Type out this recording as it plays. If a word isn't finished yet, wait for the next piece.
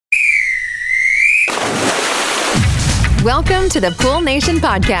Welcome to the Pool Nation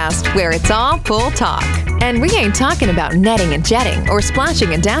podcast, where it's all pool talk. And we ain't talking about netting and jetting or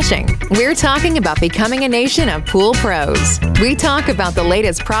splashing and dashing. We're talking about becoming a nation of pool pros. We talk about the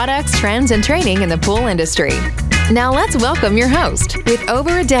latest products, trends, and training in the pool industry. Now let's welcome your host, with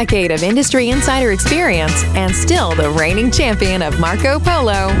over a decade of industry insider experience and still the reigning champion of Marco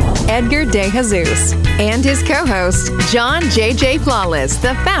Polo, Edgar De Jesus, and his co-host, John J.J. Flawless,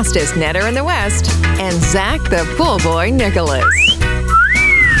 the fastest netter in the West, and Zach the Pool Boy Nicholas.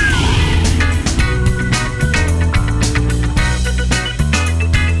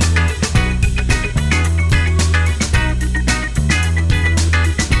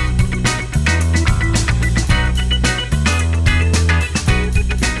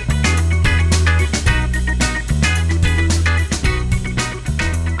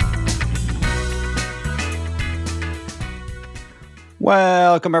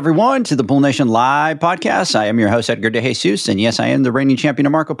 Welcome, everyone, to the Pool Nation Live podcast. I am your host, Edgar De Jesus, and yes, I am the reigning champion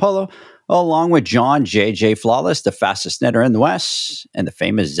of Marco Polo, along with John J.J. Flawless, the fastest netter in the West, and the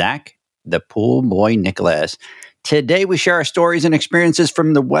famous Zach, the Pool Boy Nicholas. Today, we share our stories and experiences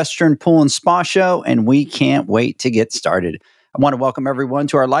from the Western Pool and Spa Show, and we can't wait to get started. I want to welcome everyone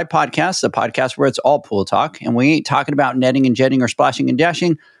to our live podcast, the podcast where it's all pool talk, and we ain't talking about netting and jetting or splashing and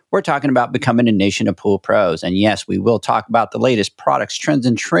dashing. We're talking about becoming a nation of pool pros. And yes, we will talk about the latest products, trends,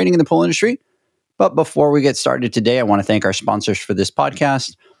 and training in the pool industry. But before we get started today, I want to thank our sponsors for this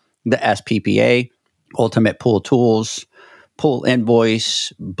podcast, the SPPA, Ultimate Pool Tools, Pool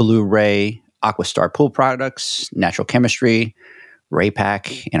Invoice, Blu-ray, Aquastar Pool Products, Natural Chemistry,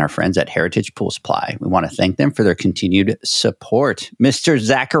 Raypack, and our friends at Heritage Pool Supply. We want to thank them for their continued support. Mr.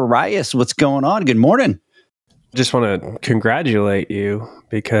 Zacharias, what's going on? Good morning. Just want to congratulate you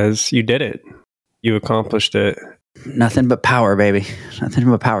because you did it. You accomplished it. Nothing but power, baby.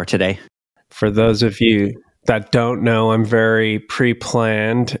 Nothing but power today. For those of you that don't know, I'm very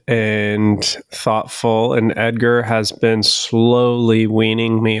pre-planned and thoughtful, and Edgar has been slowly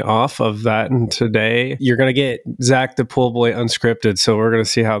weaning me off of that. And today you're going to get Zach the Pool Boy unscripted. So we're going to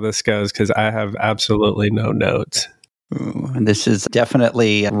see how this goes because I have absolutely no notes. Ooh, and this is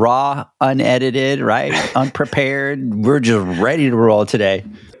definitely raw, unedited, right? Unprepared. We're just ready to roll today.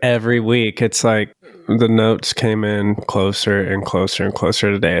 Every week, it's like the notes came in closer and closer and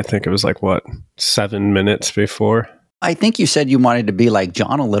closer today. I think it was like, 7 minutes before? I think you said you wanted to be like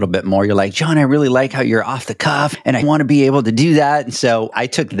John a little bit more. You're like, John, I really like how you're off the cuff, and I want to be able to do that. And so I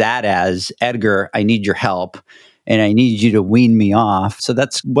took that as, Edgar, I need your help, and I need you to wean me off. So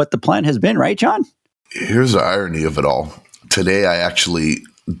that's what the plan has been, right, John? Here's the irony of it all. Today, I actually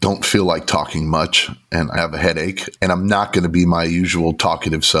don't feel like talking much, and I have a headache, and I'm not going to be my usual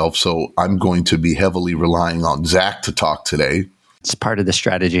talkative self. So I'm going to be heavily relying on Zach to talk today. It's part of the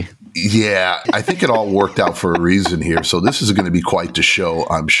strategy. Yeah, I think it all worked out for a reason here. So this is going to be quite the show,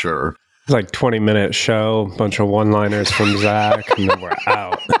 I'm sure. It's like 20-minute show, bunch of one-liners from Zach, and then we're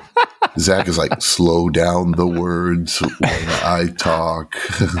out. Zach is like, slow down the words when I talk.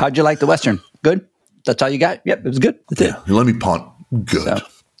 How'd you like the Western? Good? That's all you got? Yep, it was good. That's it. Let me punt. Good. So,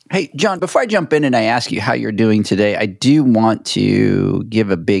 hey, John, before I jump in and I ask you how you're doing today, I do want to give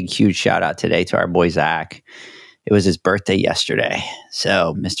a big, huge shout out today to our boy Zach. It was his birthday yesterday.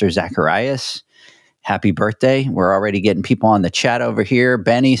 So, Mr. Zacharias, happy birthday. We're already getting people on the chat over here.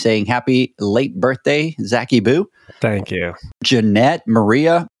 Benny saying happy late birthday, Zachy Boo. Thank you. Jeanette,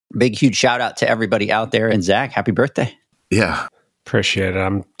 Maria, big, huge shout out to everybody out there. And Zach, happy birthday. Yeah. Appreciate it.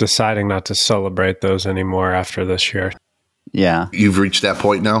 I'm deciding not to celebrate those anymore after this year. Yeah. You've reached that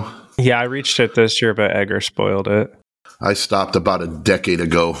point now? Yeah, I reached it this year, but Edgar spoiled it. I stopped about a decade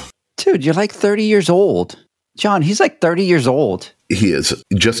ago. Dude, you're like 30 years old. John, he's like 30 years old. He is.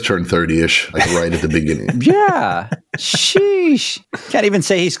 He just turned 30-ish, like right at the beginning. Yeah. Sheesh. Can't even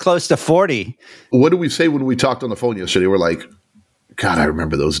say he's close to 40. What did we say when we talked on the phone yesterday? We're like, God, I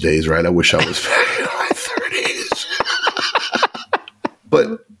remember those days, right? I wish I was in my 30s.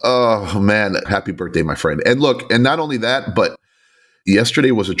 But, oh, man, happy birthday, my friend. And look, and not only that, but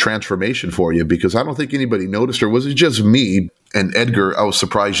yesterday was a transformation for you because I don't think anybody noticed, or was it just me? And Edgar, I was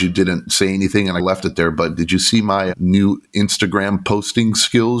surprised you didn't say anything and I left it there. But did you see my new Instagram posting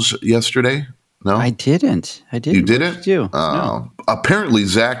skills yesterday? No? I didn't. You didn't? What did you do? No. Apparently,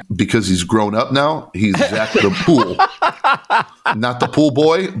 Zach, because he's grown up now, he's Zach the Pool. Not the pool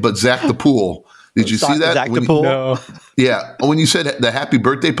boy, but Zach the Pool. Did you see that? Zach the Pool? No. Yeah. When you said the happy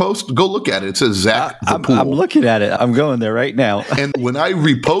birthday post, go look at it. It says Zach the Pool. I'm looking at it. I'm going there right now. And when I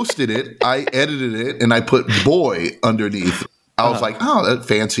reposted it, I edited it and I put boy underneath. I was like, oh, that's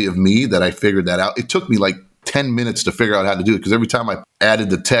fancy of me that I figured that out. It took me like 10 minutes to figure out how to do it because every time I added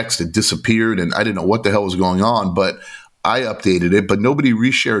the text, it disappeared and I didn't know what the hell was going on. But I updated it, but nobody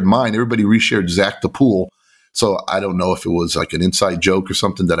reshared mine. Everybody reshared Zach the Pool. So I don't know if it was like an inside joke or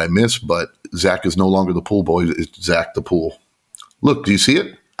something that I missed, but Zach is no longer the pool boy. It's Zach the Pool. Look, do you see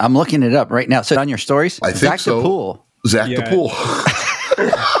it? I'm looking it up right now. So on your stories, I think Zach so. the Pool. Zach the Pool.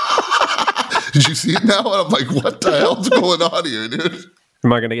 Did you see it now? And I'm like, what the hell's going on here, dude?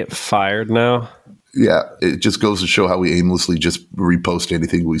 Am I going to get fired now? Yeah, it just goes to show how we aimlessly just repost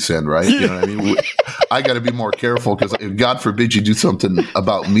anything we send, right? You know what I mean? I got to be more careful because if God forbid you do something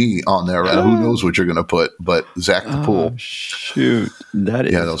about me on there, right? Who knows what you're going to put? But Zach the Pool. Shoot. That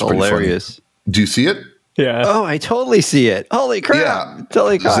was hilarious. Funny. Do you see it? Yeah. Oh, I totally see it. Holy crap. Yeah.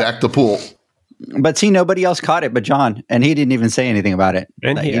 Totally caught Zach the Pool. But see, nobody else caught it but John, and he didn't even say anything about it.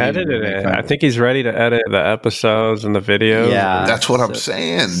 And he edited it. I think he's ready to edit the episodes and the videos. Yeah. That's what I'm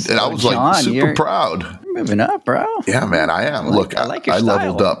saying. And I was John, like super proud. You're moving up, bro. Yeah, man, I am. Look, I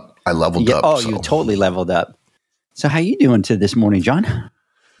leveled up. I leveled up. Oh, you totally leveled up. So how you doing this morning, John?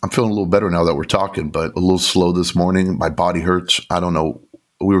 I'm feeling a little better now that we're talking, but a little slow this morning. My body hurts. I don't know.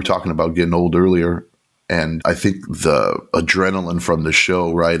 We were talking about getting old earlier. And I think the adrenaline from the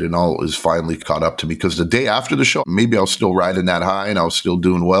show, right, and all is finally caught up to me. Because the day after the show, maybe I was still riding that high and I was still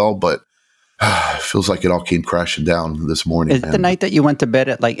doing well, but it feels like it all came crashing down this morning. Is it the night that you went to bed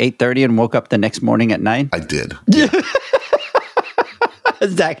at like 8:30 and woke up the next morning at 9? I did. Yeah.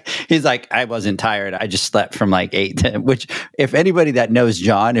 Zach, he's like, I wasn't tired. I just slept from like 8 to, which if anybody that knows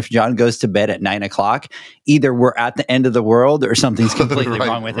John, if John goes to bed at 9 o'clock, either we're at the end of the world or something's completely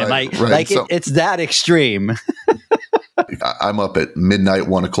wrong with him. It's that extreme. I'm up at midnight,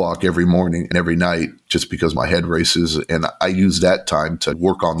 1 o'clock every morning and every night just because my head races. And I use that time to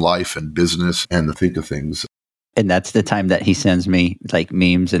work on life and business and to think of things. And that's the time that he sends me like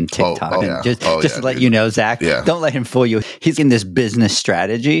memes and TikTok. Just to let you know, Zach, don't let him fool you. He's in this business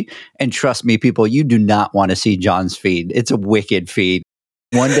strategy. And trust me, people, you do not want to see John's feed. It's a wicked feed.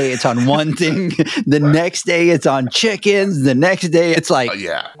 One day it's on one thing. The next day it's on chickens. The next day it's like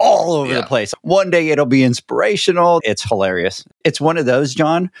all over the place. One day it'll be inspirational. It's hilarious. It's one of those,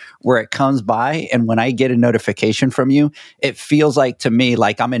 John, where it comes by. And when I get a notification from you, it feels like to me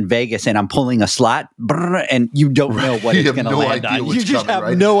like I'm in Vegas and I'm pulling a slot and you don't know what it's going to land on. You just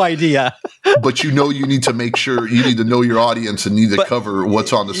have no idea. But you know you need to make sure, you need to know your audience and need to cover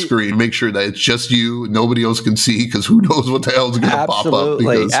what's on the screen. Make sure that it's just you. Nobody else can see because who knows what the hell is going to pop up.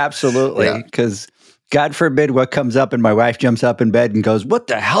 Absolutely. Because God forbid what comes up and my wife jumps up in bed and goes, what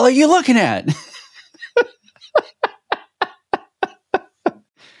the hell are you looking at?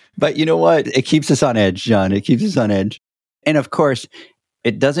 But you know what? It keeps us on edge, John. It keeps us on edge. And of course,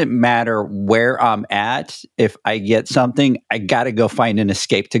 it doesn't matter where I'm at. If I get something, I got to go find an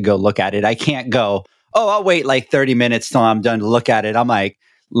escape to go look at it. I can't go, I'll wait like 30 minutes till I'm done to look at it. I'm like,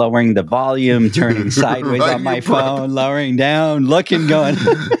 lowering the volume, turning sideways on my phone, lowering down, looking, going.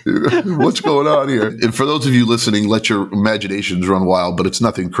 What's going on here? And for those of you listening, let your imaginations run wild, but it's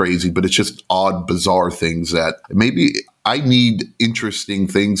nothing crazy, but it's just odd, bizarre things that maybe I need interesting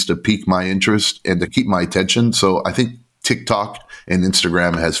things to pique my interest and to keep my attention. So I think TikTok and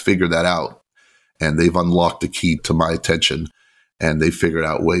Instagram has figured that out and they've unlocked the key to my attention and they figured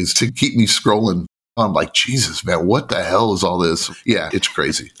out ways to keep me scrolling. I'm like, Jesus, man, what the hell is all this? Yeah, it's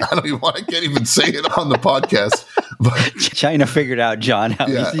crazy. I can't even say it on the podcast. But China figured out, John.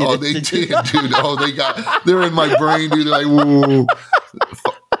 How they did, dude. They're in my brain, dude. They're like, whoa.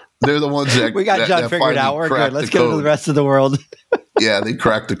 They're the ones that we got John figured out. We're good. Let's go to the rest of the world. Yeah, they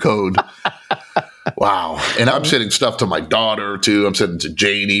cracked the code. Wow. And I'm sending stuff to my daughter, too. I'm sending to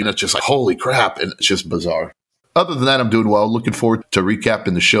Janie. And it's just like, holy crap. And it's just bizarre. Other than that, I'm doing well. Looking forward to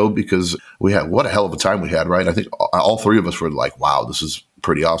recapping the show because what a hell of a time we had, right? I think all three of us were like, wow, this is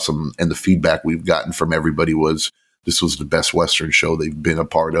pretty awesome. And the feedback we've gotten from everybody was this was the best Western show they've been a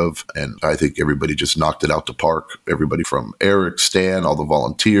part of. And I think everybody just knocked it out the park. Everybody from Eric, Stan, all the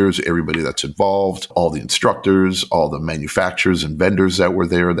volunteers, everybody that's involved, all the instructors, all the manufacturers and vendors that were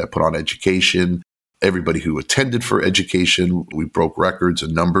there that put on education, everybody who attended for education. We broke records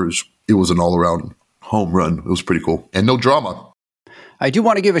and numbers. It was an all-around home run. It was pretty cool. And no drama. I do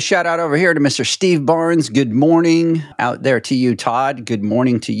want to give a shout out over here to Mr. Steve Barnes. Good morning out there to you, Todd. Good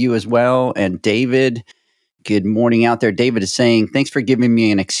morning to you as well. And David, good morning out there. David is saying, thanks for giving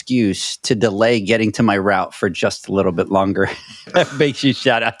me an excuse to delay getting to my route for just a little bit longer. Big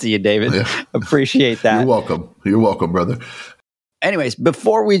shout out to you, David. Yeah. Appreciate that. You're welcome. You're welcome, brother. Anyways,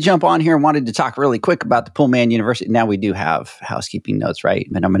 before we jump on here, I wanted to talk really quick about the Pullman University. Now we do have housekeeping notes, right?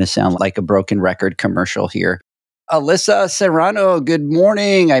 And I'm going to sound like a broken record commercial here. Alyssa Serrano, good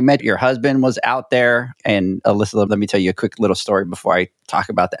morning. I met your husband was out there. And Alyssa, let me tell you a quick little story before I talk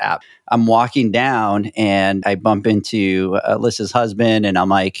about the app. I'm walking down and I bump into Alyssa's husband. And I'm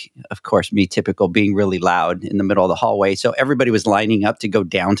like, of course, me typical being really loud in the middle of the hallway. So everybody was lining up to go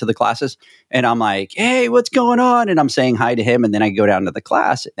down to the classes. And I'm like, hey, what's going on? And I'm saying hi to him. And then I go down to the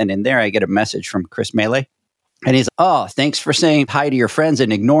class. And in there, I get a message from Chris Melee. And he's, oh, thanks for saying hi to your friends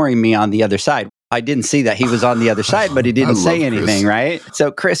and ignoring me on the other side. I didn't see that he was on the other side, but he didn't say anything, right? So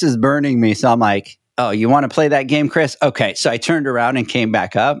Chris is burning me. So I'm like, oh, you want to play that game, Chris? Okay. So I turned around and came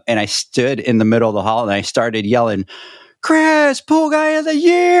back up and I stood in the middle of the hall and I started yelling, Chris, pool guy of the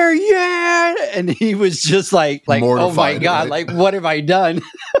year. Yeah. And he was just like, oh my God, right? Like, what have I done?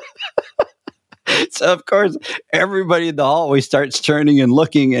 So, of course, everybody in the hallway starts turning and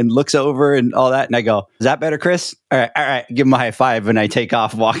looking and looks over and all that. And I go, is that better, Chris? All right. Give him a high five. And I take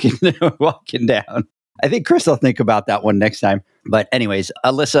off walking down. I think Chris will think about that one next time. But anyways,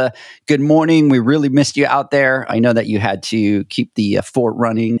 Alyssa, good morning. We really missed you out there. I know that you had to keep the fort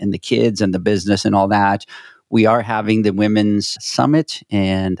running and the kids and the business and all that. We are having the Women's Summit,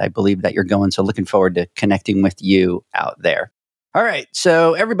 and I believe that you're going. So looking forward to connecting with you out there. All right.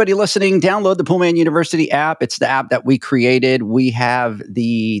 So everybody listening, download the Poolman University app. It's the app that we created. We have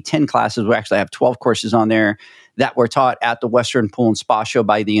the 10 classes. We actually have 12 courses on there that were taught at the Western Pool and Spa Show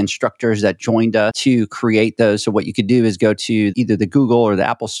by the instructors that joined us to create those. So what you could do is go to either the Google or the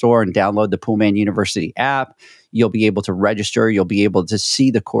Apple Store and download the Poolman University app. You'll be able to register. You'll be able to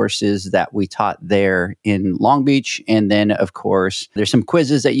see the courses that we taught there in Long Beach. And then, of course, there's some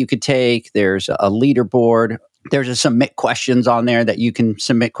quizzes that you could take. There's a leaderboard. There's a submit questions on there that you can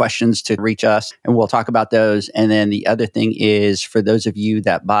submit questions to reach us, and we'll talk about those. And then the other thing is for those of you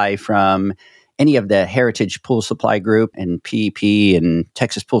that buy from any of the Heritage Pool Supply Group and PEP and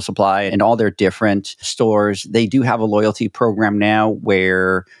Texas Pool Supply and all their different stores, they do have a loyalty program now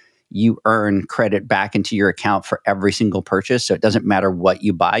where you earn credit back into your account for every single purchase. So it doesn't matter what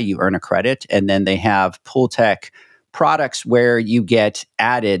you buy, you earn a credit. And then they have Pool Tech products where you get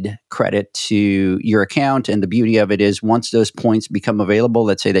added credit to your account. And the beauty of it is once those points become available,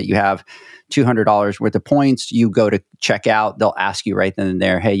 let's say that you have $200 worth of points, you go to check out, they'll ask you right then and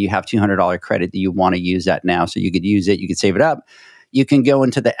there, hey, you have $200 credit. Do you want to use that now? So you could use it, you could save it up. You can go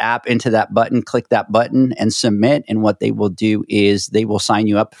into the app, into that button, click that button and submit. And what they will do is they will sign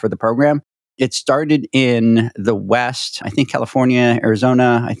you up for the program. It started in the West, I think California,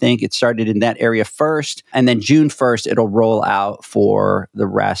 Arizona. I think it started in that area first. And then June 1st, it'll roll out for the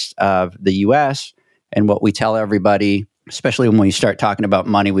rest of the U.S. And what we tell everybody, especially when we start talking about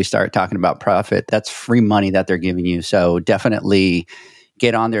money, we start talking about profit. That's free money that they're giving you. So definitely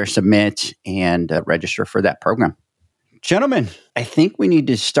get on there, submit, and register for that program. Gentlemen, I think we need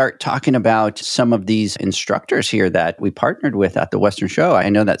to start talking about some of these instructors here that we partnered with at the Western Show. I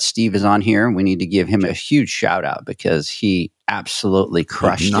know that Steve is on here. We need to give him a huge shout out because he absolutely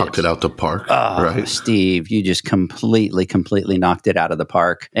crushed it. Knocked it out the park, right? Steve, you just completely knocked it out of the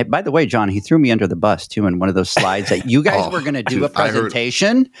park. And by the way, John, he threw me under the bus too in one of those slides that you guys were going to do a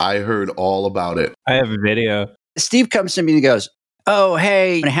presentation. I heard all about it. I have a video. Steve comes to me and he goes, oh,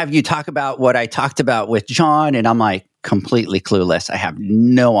 hey, I'm going to have you talk about what I talked about with John. And I'm like, completely clueless. I have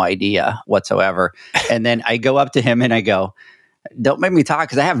no idea whatsoever. And then I go up to him and I go, don't make me talk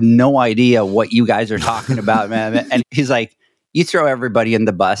because I have no idea what you guys are talking about, man. And he's like, you throw everybody in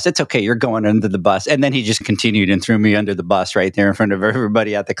the bus. It's okay. You're going under the bus. And then he just continued and threw me under the bus right there in front of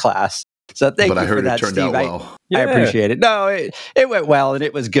everybody at the class. So thank you for that, Steve. But I heard it turned out well. I appreciate it. No, it went well and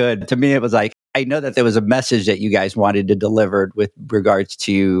it was good. To me, it was like, I know that there was a message that you guys wanted to deliver with regards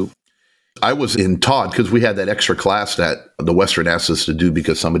to. I was in Todd because we had that extra class that the Western asked us to do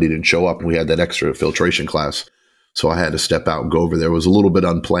because somebody didn't show up and we had that extra filtration class. So I had to step out and go over there. It was a little bit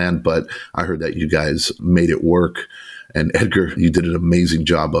unplanned, but I heard that you guys made it work. And Edgar, you did an amazing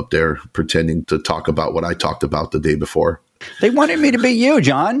job up there pretending to talk about what I talked about the day before. They wanted me to be you,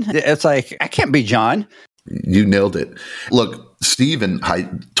 John. It's like, I can't be John. You nailed it. Look, Steve and I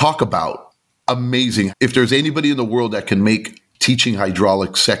talk about amazing. If there's anybody in the world that can make teaching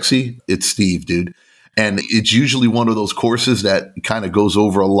hydraulics sexy, it's Steve, dude. And it's usually one of those courses that kind of goes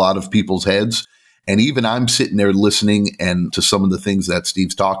over a lot of people's heads. And even I'm sitting there listening and to some of the things that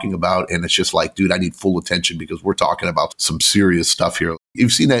Steve's talking about. And it's just like, dude, I need full attention because we're talking about some serious stuff here.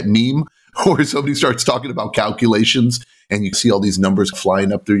 You've seen that meme where somebody starts talking about calculations and you see all these numbers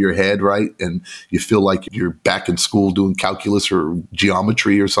flying up through your head, right? And you feel like you're back in school doing calculus or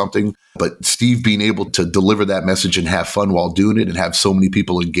geometry or something. But Steve being able to deliver that message and have fun while doing it and have so many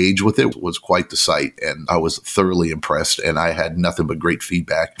people engage with it was quite the sight. And I was thoroughly impressed, and I had nothing but great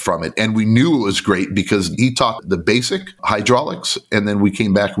feedback from it. And we knew it was great because he taught the basic hydraulics, and then we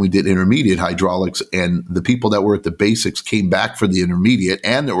came back and we did intermediate hydraulics, and the people that were at the basics came back for the intermediate,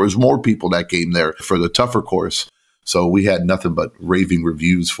 and there was more people that came there for the tougher course. So we had nothing but raving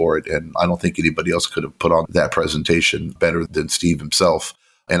reviews for it, and I don't think anybody else could have put on that presentation better than Steve himself.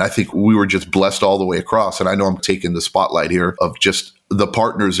 And I think we were just blessed all the way across. And I know I'm taking the spotlight here of just the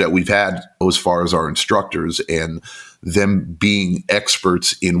partners that we've had as far as our instructors and them being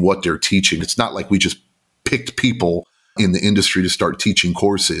experts in what they're teaching. It's not like we just picked people in the industry to start teaching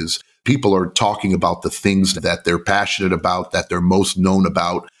courses. People are talking about the things that they're passionate about, that they're most known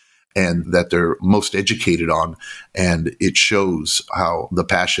about, and that they're most educated on. And it shows how the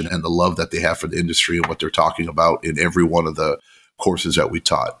passion and the love that they have for the industry and what they're talking about in every one of the courses that we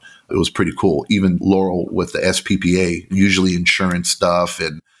taught. It was pretty cool. Even Laurel with the SPPA, usually insurance stuff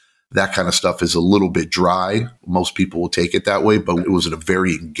and that kind of stuff is a little bit dry. Most people will take it that way, but it was a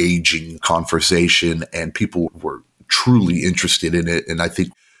very engaging conversation and people were truly interested in it. And I think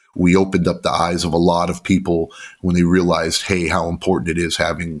we opened up the eyes of a lot of people when they realized, hey, how important it is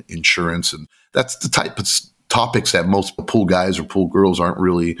having insurance. And that's the type of topics that most pool guys or pool girls aren't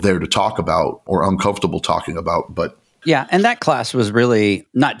really there to talk about or uncomfortable talking about. But yeah, and that class was really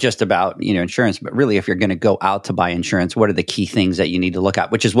not just about, insurance, but really if you're going to go out to buy insurance, what are the key things that you need to look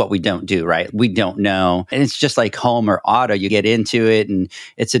at, which is what we don't do, right? We don't know. And it's just like home or auto. You get into it and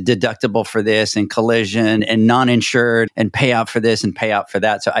it's a deductible for this and collision and non-insured and payout for this and payout for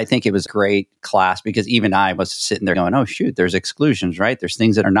that. So I think it was a great class because even I was sitting there going, oh, shoot, there's exclusions, right? There's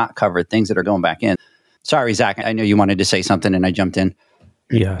things that are not covered, things that are going back in. Sorry, Zach, I know you wanted to say something and I jumped in.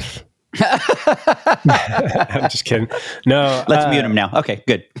 Yes. I'm just kidding. No, let's mute him now. Okay,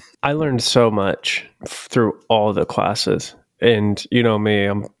 good. I learned so much through all the classes. And you know me,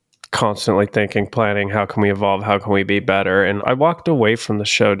 I'm constantly thinking, planning, how can we evolve? How can we be better? And I walked away from the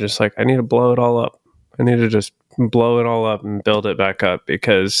show just like, I need to blow it all up. I need to just blow it all up and build it back up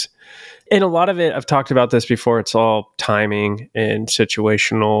because in a lot of it, I've talked about this before, it's all timing and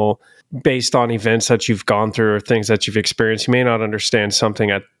situational based on events that you've gone through or things that you've experienced. You may not understand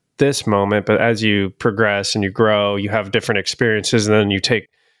something at this moment, but as you progress and you grow, you have different experiences and then you take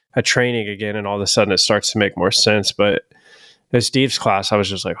a training again and all of a sudden it starts to make more sense. But in Steve's class, I was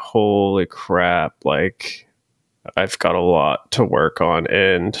just like, holy crap, like I've got a lot to work on.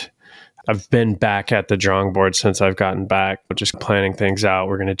 And I've been back at the drawing board since I've gotten back, just planning things out.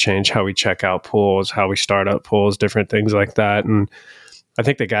 We're going to change how we check out pools, how we start up pools, different things like that. And I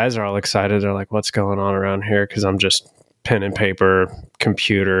think the guys are all excited. They're like, what's going on around here? Because I'm just pen and paper,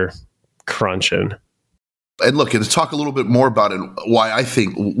 computer crunching. And look, and to talk a little bit more about it, why I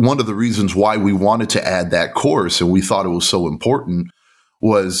think one of the reasons why we wanted to add that course and we thought it was so important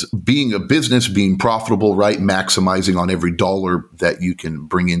was being a business, being profitable, right? Maximizing on every dollar that you can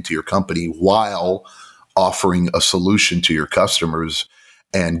bring into your company while offering a solution to your customers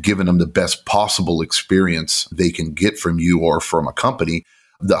and giving them the best possible experience they can get from you or from a company.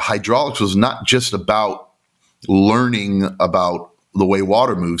 The hydraulics was not just about learning about the way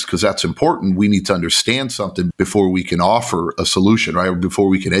water moves, because that's important. We need to understand something before we can offer a solution, right? Or before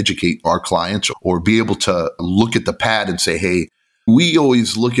we can educate our clients or be able to look at the pad and say, hey, we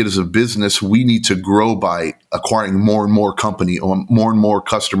always look at it as a business. We need to grow by acquiring more and more company or more and more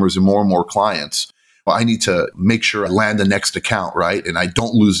customers and more clients. Well, I need to make sure I land the next account, right? And I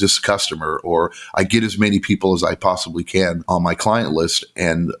don't lose this customer, or I get as many people as I possibly can on my client list.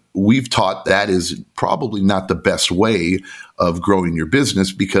 And we've taught that is probably not the best way of growing your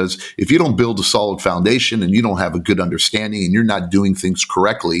business, because if you don't build a solid foundation and you don't have a good understanding and you're not doing things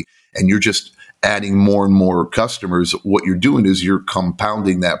correctly and you're just adding more and more customers, what you're doing is you're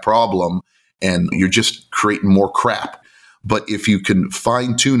compounding that problem and you're just creating more crap. But if you can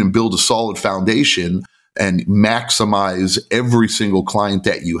fine tune and build a solid foundation and maximize every single client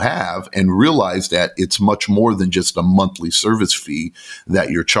that you have and realize that it's much more than just a monthly service fee that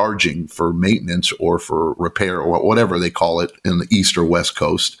you're charging for maintenance or for repair or whatever they call it in the East or West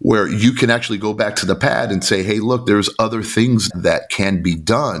Coast, where you can actually go back to the pad and say, hey, look, there's other things that can be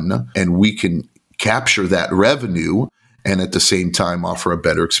done and we can capture that revenue and at the same time offer a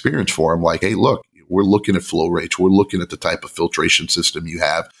better experience for them. Like, hey, look, we're looking at flow rates. We're looking at the type of filtration system you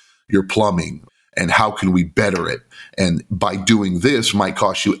have, your plumbing. and how can we better it? And by doing this might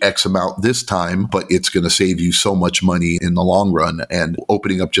cost you X amount this time, but it's going to save you so much money in the long run and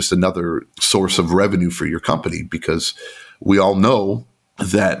opening up just another source of revenue for your company, because we all know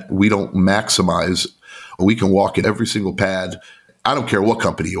that we don't maximize. We can walk in every single pad. I don't care what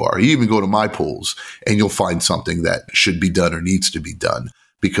company you are. You even go to my pools and you'll find something that should be done or needs to be done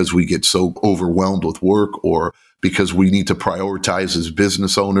because we get so overwhelmed with work, or because we need to prioritize as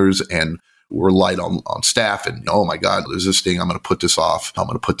business owners and we're light on staff, and oh my God, there's this thing, I'm going to put this off. I'm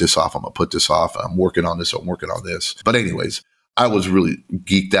going to put this off. I'm going to put this off. I'm working on this. I'm working on this. But anyways, I was really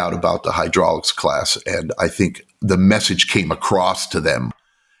geeked out about the hydraulics class, and I think the message came across to them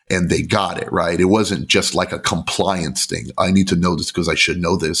and they got it, right? It wasn't just like a compliance thing. I need to know this because I should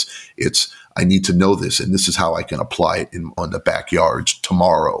know this. It's, I need to know this, and this is how I can apply it on the backyards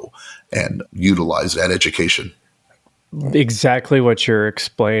tomorrow and utilize that education. Exactly what you're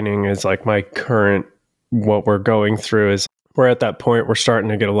explaining is like my current, what we're going through is we're at that point, we're starting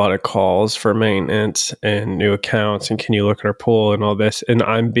to get a lot of calls for maintenance and new accounts, and can you look at our pool and all this? And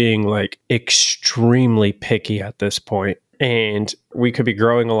I'm being like extremely picky at this point. And we could be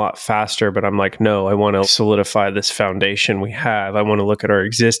growing a lot faster, but I'm like, no, I want to solidify this foundation we have. I want to look at our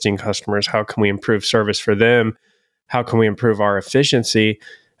existing customers. How can we improve service for them? How can we improve our efficiency?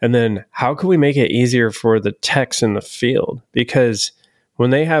 And then how can we make it easier for the techs in the field? Because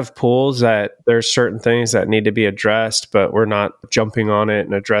when they have pools that there's certain things that need to be addressed, but we're not jumping on it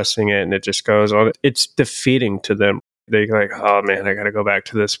and addressing it and it just goes on, it's defeating to them. They're like, oh man, I got to go back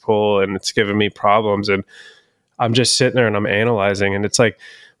to this pool and it's giving me problems. And I'm just sitting there and I'm analyzing, and it's like,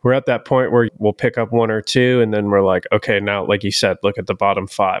 we're at that point where we'll pick up one or two and then we're like, okay, now, like you said, look at the bottom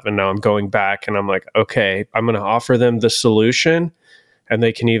five. And now I'm going back and I'm like, okay, I'm going to offer them the solution and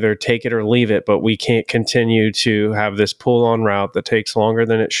they can either take it or leave it, but we can't continue to have this pool on route that takes longer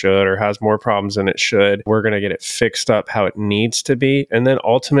than it should or has more problems than it should. We're going to get it fixed up how it needs to be. And then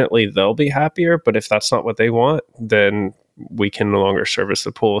ultimately they'll be happier. But if that's not what they want, then we can no longer service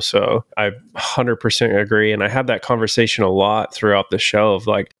the pool. So I 100% agree. And I had that conversation a lot throughout the show of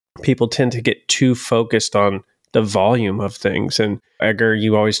like, people tend to get too focused on the volume of things. And Edgar,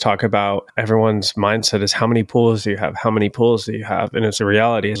 you always talk about everyone's mindset is how many pools do you have? How many pools do you have? And it's a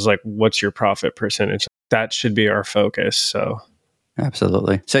reality. It's like, what's your profit percentage? That should be our focus. So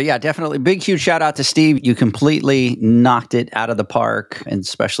absolutely. So yeah, definitely big, huge shout out to Steve. You completely knocked it out of the park, and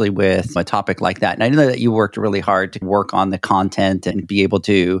especially with a topic like that. And I know that you worked really hard to work on the content and be able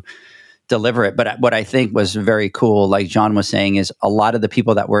to deliver it. But what I think was very cool, like John was saying, is a lot of the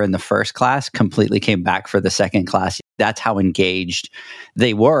people that were in the first class completely came back for the second class. That's how engaged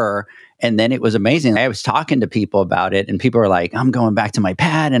they were. And then it was amazing. I was talking to people about it and people were like, I'm going back to my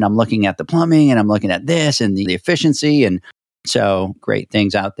pad and I'm looking at the plumbing and I'm looking at this and the efficiency. And so great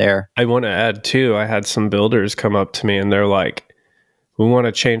things out there. I want to add too, I had some builders come up to me and they're like, we want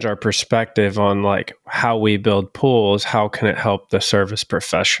to change our perspective on like how we build pools. How can it help the service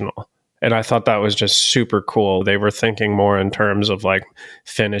professional? And I thought that was just super cool. They were thinking more in terms of like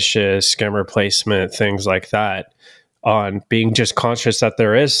finishes, skim replacement, things like that, on being just conscious that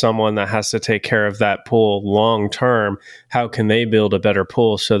there is someone that has to take care of that pool long term. How can they build a better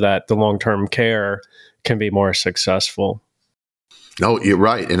pool so that the long-term care can be more successful? No, you're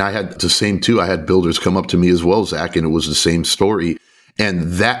right. And I had the same too. I had builders come up to me as well, Zach, and it was the same story. And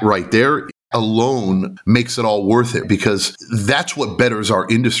that right there alone makes it all worth it, because that's what betters our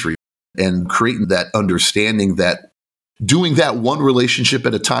industry. And creating that understanding that doing that one relationship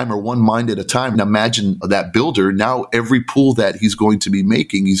at a time or one mind at a time. And imagine that builder, now every pool that he's going to be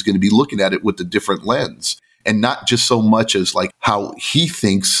making, he's going to be looking at it with a different lens, and not just so much as like how he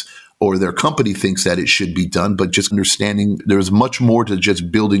thinks or their company thinks that it should be done, but just understanding there's much more to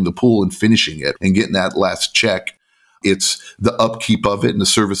just building the pool and finishing it and getting that last check. It's the upkeep of it and the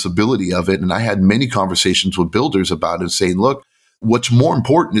serviceability of it. And I had many conversations with builders about it, saying, look, what's more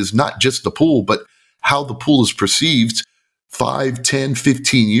important is not just the pool, but how the pool is perceived 5, 10,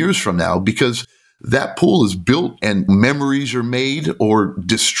 15 years from now, because that pool is built and memories are made or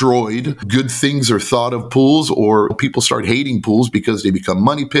destroyed. Good things are thought of pools, or people start hating pools because they become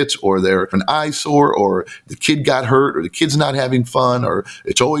money pits, or they're an eyesore, or the kid got hurt, or the kid's not having fun, or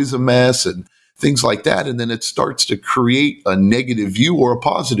it's always a mess and things like that. And then it starts to create a negative view or a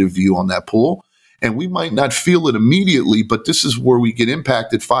positive view on that pool. And we might not feel it immediately, but this is where we get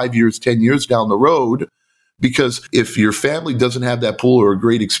impacted 5 years, 10 years down the road. Because if your family doesn't have that pool or a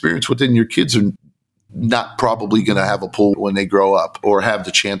great experience with it, then your kids are not probably going to have a pool when they grow up or have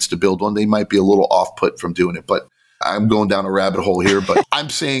the chance to build one. They might be a little off put from doing it. But I'm going down a rabbit hole here, but I'm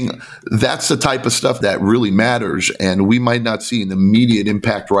saying that's the type of stuff that really matters. And we might not see an immediate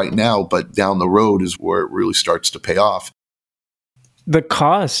impact right now, but down the road is where it really starts to pay off. The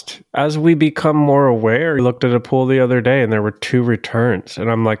cost, as we become more aware, I looked at a pool the other day and there were 2 returns. And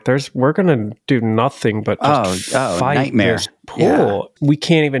I'm like, we're going to do nothing but just fight nightmare. This pool. Yeah. We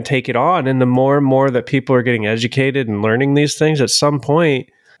can't even take it on. And the more and more that people are getting educated and learning these things, at some point,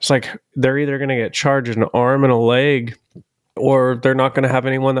 it's like they're either going to get charged an arm and a leg, or they're not going to have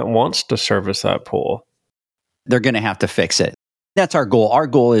anyone that wants to service that pool. They're going to have to fix it. That's our goal. Our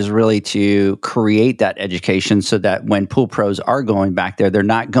goal is really to create that education so that when pool pros are going back there, they're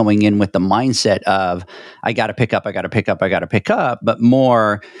not going in with the mindset of, I got to pick up, but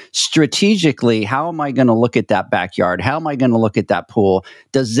more strategically, how am I going to look at that backyard? How am I going to look at that pool?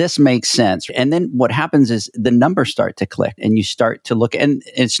 Does this make sense? And then what happens is the numbers start to click and you start to look, and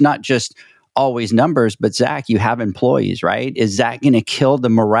it's not just always numbers, but Zach, you have employees, right? Is that going to kill the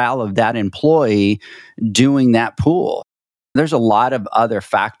morale of that employee doing that pool? There's a lot of other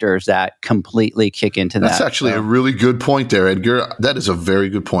factors that completely kick into that. That's actually a really good point there, Edgar. That is a very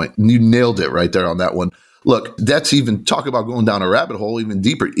good point. You nailed it right there on that one. Look, that's even talk about going down a rabbit hole even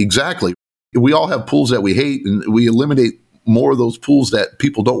deeper. Exactly. We all have pools that we hate, and we eliminate more of those pools that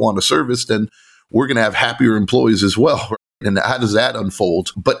people don't want to service, then we're going to have happier employees as well. Right? And how does that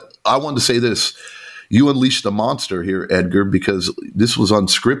unfold? But I wanted to say this. You unleashed the monster here, Edgar, because this was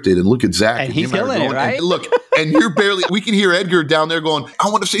unscripted. And look at Zach. And he's killing it, right? And look, and you're barely, we can hear Edgar down there going, I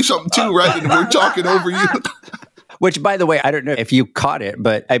want to say something too, right? And we're talking over you. Which, by the way, I don't know if you caught it,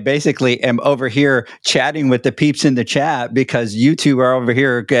 but I basically am over here chatting with the peeps in the chat because you two are over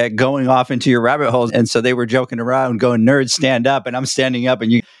here going off into your rabbit holes. And so they were joking around going, nerds, stand up. And I'm standing up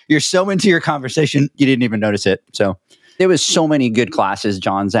and you're so into your conversation, you didn't even notice it. So there was so many good classes,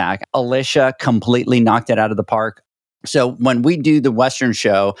 John, Zach. Alicia completely knocked it out of the park. So when we do the Western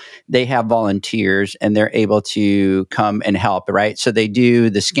show, they have volunteers and they're able to come and help, right? So they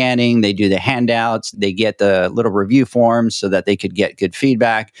do the scanning, they do the handouts, they get the little review forms so that they could get good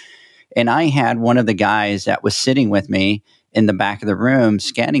feedback. And I had one of the guys that was sitting with me in the back of the room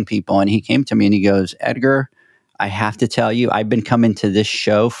scanning people. And he came to me and he goes, Edgar, I have to tell you, I've been coming to this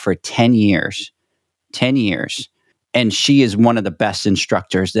show for 10 years. 10 years. And she is one of the best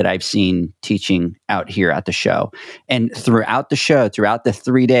instructors that I've seen teaching out here at the show. And throughout the show, throughout the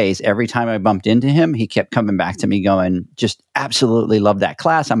 3 days, every time I bumped into him, he kept coming back to me going, just absolutely love that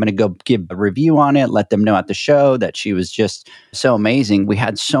class. I'm going to go give a review on it, let them know at the show that she was just so amazing. We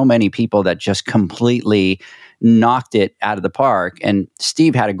had so many people that just completely knocked it out of the park. And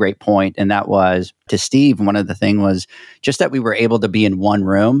Steve had a great point. And that was, to Steve, one of the things was just that we were able to be in one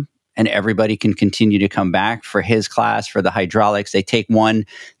room and everybody can continue to come back for his class, for the hydraulics. They take one,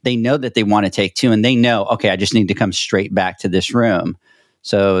 they know that they want to take two, and they know, okay, I just need to come straight back to this room.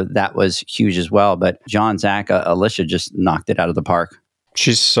 So that was huge as well. But John, Zach, Alicia just knocked it out of the park.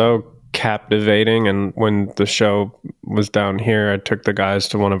 She's so captivating. And when the show was down here, I took the guys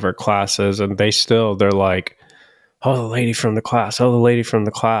to one of her classes, and they're like, oh, the lady from the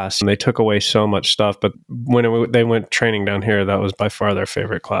class. And they took away so much stuff. But when they went training down here, that was by far their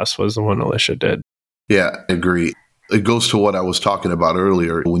favorite class, was the one Alicia did. Yeah, I agree. It goes to what I was talking about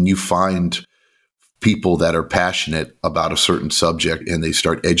earlier. When you find people that are passionate about a certain subject and they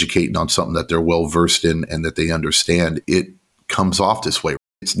start educating on something that they're well versed in and that they understand, it comes off this way.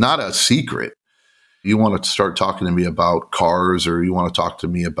 It's not a secret. You want to start talking to me about cars, or you want to talk to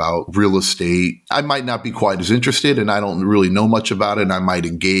me about real estate, I might not be quite as interested, and I don't really know much about it, and I might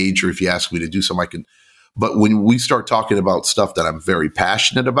engage, or if you ask me to do something, I can. But when we start talking about stuff that I'm very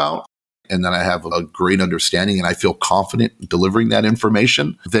passionate about, and then I have a great understanding and I feel confident delivering that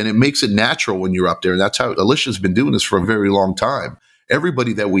information, then it makes it natural when you're up there. And that's how Alicia's been doing this for a very long time.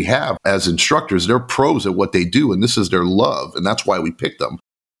 Everybody that we have as instructors, they're pros at what they do, and this is their love, and that's why we pick them.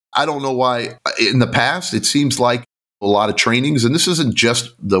 I don't know why. In the past, it seems like a lot of trainings, and this isn't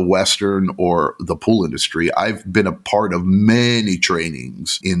just the Western or the pool industry. I've been a part of many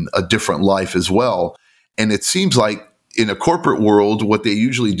trainings in a different life as well. And it seems like in a corporate world, what they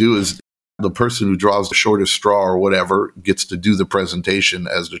usually do is the person who draws the shortest straw or whatever gets to do the presentation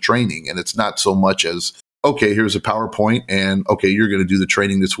as the training. And it's not so much as, okay, here's a PowerPoint, and okay, you're going to do the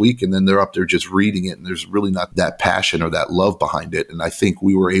training this week. And then they're up there just reading it. And there's really not that passion or that love behind it. And I think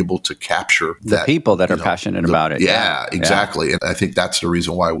we were able to capture that. The people that are passionate about it. Yeah, exactly. Yeah. And I think that's the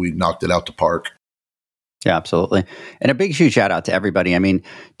reason why we knocked it out the park. Yeah, absolutely. And a big, huge shout out to everybody. I mean,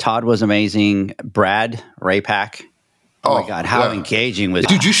 Todd was amazing. Brad, Raypack. Oh my God, how engaging was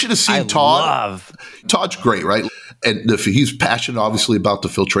Dude, you should have seen Todd. Todd's great, right? And he's passionate, obviously, about the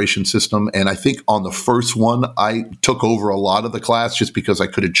filtration system. And I think on the first one, I took over a lot of the class just because I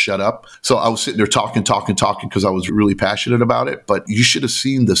couldn't shut up. So I was sitting there talking because I was really passionate about it. But you should have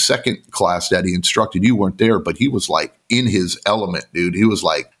seen the second class that he instructed. You weren't there, but he was like in his element, dude. He was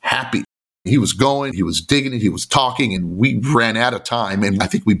like happy. He was going, he was digging it, he was talking, and we ran out of time. And I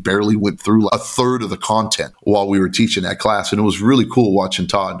think we barely went through a third of the content while we were teaching that class. And it was really cool watching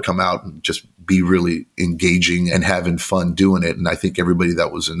Todd come out and just be really engaging and having fun doing it. And I think everybody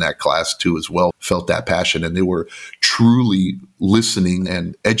that was in that class too as well felt that passion, and they were truly listening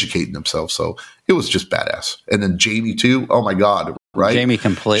and educating themselves. So it was just badass. And then Jamie too. Oh my God. Right. Jamie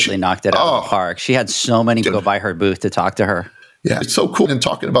completely knocked it out of the park. She had so many go by her booth to talk to her. Yeah, it's so cool. And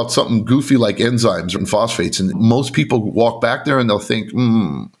talking about something goofy like enzymes and phosphates. And most people walk back there and they'll think,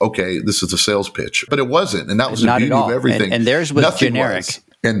 okay, this is a sales pitch. But it wasn't. And that was the beauty of everything. And theirs was Nothing generic. was.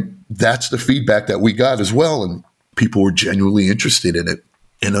 And that's the feedback that we got as well. And people were genuinely interested in it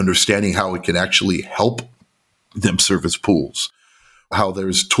and understanding how it could actually help them service pools. How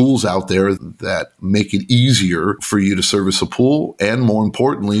there's tools out there that make it easier for you to service a pool, and more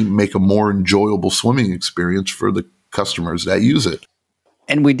importantly, make a more enjoyable swimming experience for the customers that use it.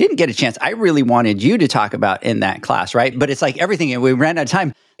 And we didn't get a chance. I really wanted you to talk about in that class, right? But it's like everything, and we ran out of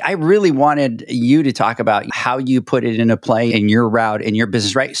time. I really wanted you to talk about how you put it into play in your route, in your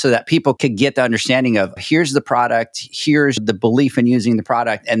business, right? So that people could get the understanding of here's the product, here's the belief in using the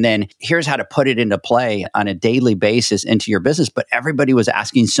product, and then here's how to put it into play on a daily basis into your business. But everybody was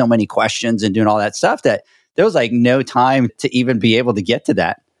asking so many questions and doing all that stuff that there was like no time to even be able to get to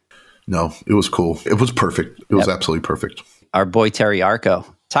that. No, it was cool. It was perfect. It was absolutely perfect. Our boy, Terry Arco.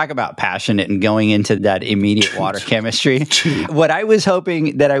 Talk about passionate and going into that immediate water chemistry. What I was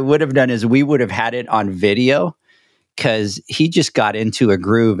hoping that I would have done is we would have had it on video, because he just got into a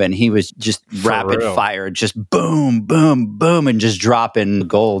groove and he was just rapid fire, just boom, boom, boom, and just dropping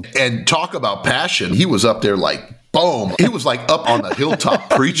gold. And talk about passion. He was up there like, boom. He was like up on the hilltop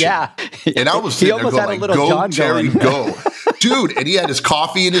preaching. Yeah. And I was sitting there going like, go, John Terry, going. Go. Dude, and he had his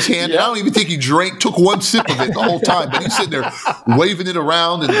coffee in his hand. And I don't even think he took one sip of it the whole time. But he's sitting there waving it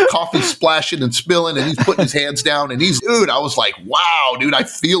around, and the coffee's splashing and spilling, and he's putting his hands down. And dude, I was like, wow, dude, I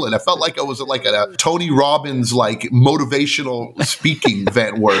feel it. I felt like I was at like a Tony Robbins, like motivational speaking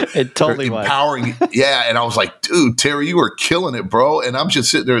event where it totally empowering. Yeah. And I was like, dude, Terry, you were killing it, bro. And I'm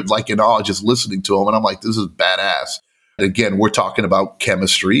just sitting there like in awe, just listening to him. And I'm like, this is badass. And again, we're talking about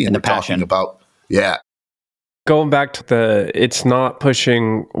chemistry and we're talking about, Going back to it's not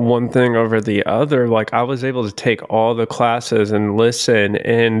pushing one thing over the other. Like, I was able to take all the classes and listen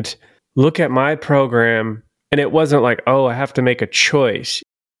and look at my program. And it wasn't like, oh, I have to make a choice.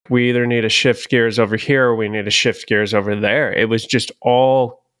 We either need to shift gears over here or we need to shift gears over there. It was just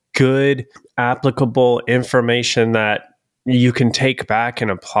all good, applicable information that you can take back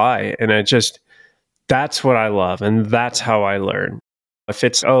and apply. And that's what I love. And that's how I learn. If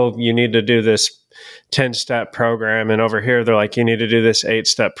it's, oh, you need to do this 10-step program, and over here they're like, you need to do this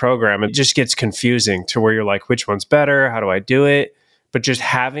 8-step program, it just gets confusing to where you're like, which one's better? How do I do it? But just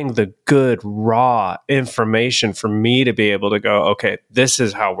having the good raw information for me to be able to go, okay, this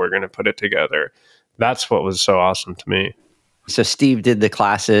is how we're going to put it together. That's what was so awesome to me. So Steve did the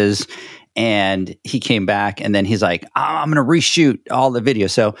classes and he came back, and then he's like, I'm going to reshoot all the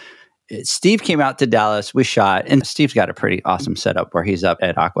videos. So Steve came out to Dallas, we shot, and Steve's got a pretty awesome setup where he's up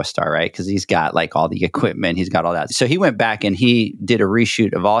at Aquastar, right? Because he's got like all the equipment, he's got all that. So he went back and he did a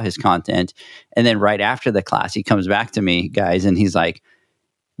reshoot of all his content. And then right after the class, he comes back to me, guys, and he's like,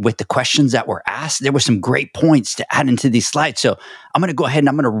 with the questions that were asked, there were some great points to add into these slides. So I'm going to go ahead and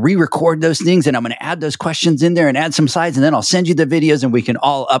I'm going to re-record those things, and I'm going to add those questions in there and add some slides, and then I'll send you the videos and we can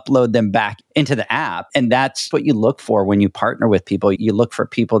all upload them back into the app. And that's what you look for when you partner with people. You look for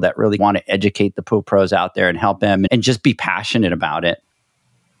people that really want to educate the pool pros out there and help them and just be passionate about it.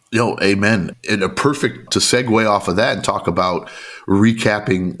 Amen. And a perfect to segue off of that and talk about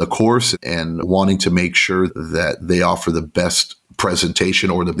recapping the course and wanting to make sure that they offer the best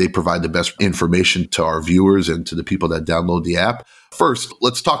presentation or that they provide the best information to our viewers and to the people that download the app. First,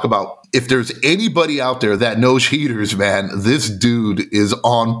 let's talk about if there's anybody out there that knows heaters, man, this dude is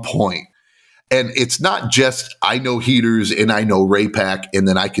on point. And it's not just, I know heaters and I know Raypak, and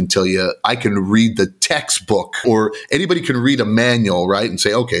then I can tell you, I can read the textbook, or anybody can read a manual, right? And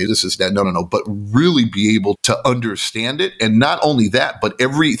say, okay, this is that. No. But really be able to understand it. And not only that, but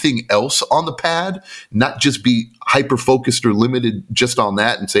everything else on the pad, not just be hyper-focused or limited just on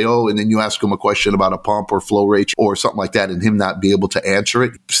that and say, oh, and then you ask him a question about a pump or flow rate or something like that, and him not be able to answer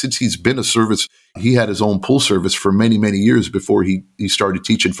it. Since he's been a service, he had his own pool service for many, many years before he started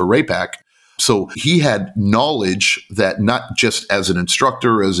teaching for Raypak. So he had knowledge that not just as an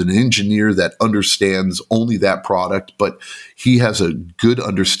instructor, as an engineer that understands only that product, but he has a good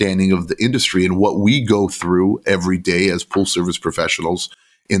understanding of the industry and what we go through every day as pool service professionals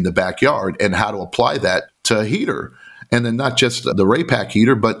in the backyard and how to apply that to a heater. And then not just the Raypak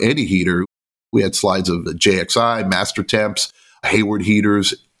heater, but any heater. We had slides of the JXI, Master Temps, Hayward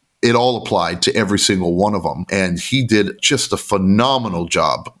heaters. It all applied to every single one of them. And he did just a phenomenal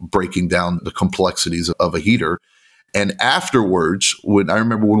job breaking down the complexities of a heater. And afterwards, I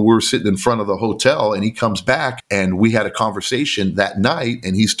remember when we were sitting in front of the hotel and he comes back and we had a conversation that night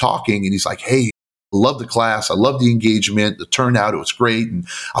and he's talking and he's like, hey, I love the class. I love the engagement, the turnout. It was great. And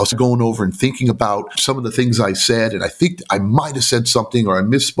I was going over and thinking about some of the things I said. And I think I might have said something or I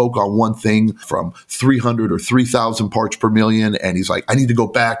misspoke on one thing from 300 or 3,000 parts per million. And he's like, I need to go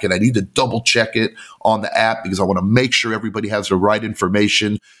back and I need to double check it on the app because I want to make sure everybody has the right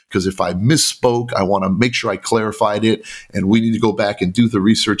information. Because if I misspoke, I want to make sure I clarified it. And we need to go back and do the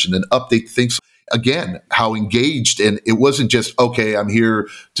research and then update things. Again, how engaged, and it wasn't just, okay, I'm here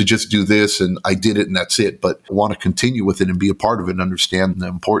to just do this and I did it and that's it, but I want to continue with it and be a part of it and understand the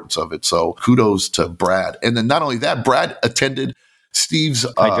importance of it. So kudos to Brad. And then not only that, Brad attended Steve's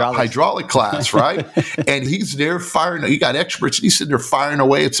hydraulic class, right? And he's there firing, he got experts, and he's sitting there firing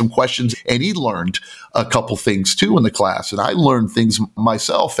away at some questions, and he learned a couple things too in the class. And I learned things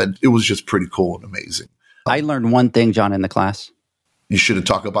myself, and it was just pretty cool and amazing. I learned one thing, John, in the class. You should have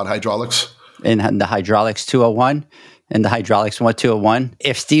talked about hydraulics. In the hydraulics 201 and the hydraulics 201.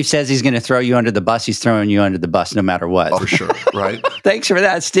 If Steve says he's going to throw you under the bus, he's throwing you under the bus no matter what. Oh, for sure, right? Thanks for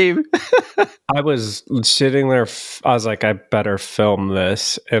that, Steve. I was sitting there. I was like, I better film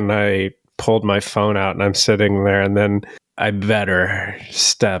this. And I pulled my phone out and I'm sitting there and then I better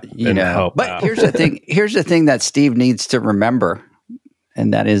step and help but out. Here's the thing. Here's the thing that Steve needs to remember.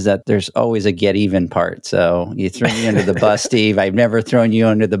 And that is that there's always a get even part. So you threw me under the bus, Steve. I've never thrown you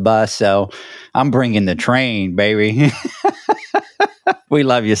under the bus. So I'm bringing the train, baby. We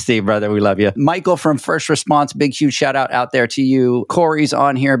love you, Steve, brother. We love you. Michael from First Response, big, huge shout out there to you. Corey's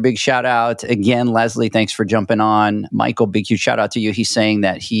on here. Big shout out. Again, Leslie, thanks for jumping on. Michael, big, huge shout out to you. He's saying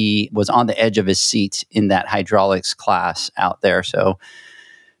that he was on the edge of his seat in that hydraulics class out there. So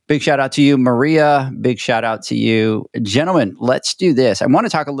big shout out to you, Maria. Big shout out to you. Gentlemen, let's do this. I want to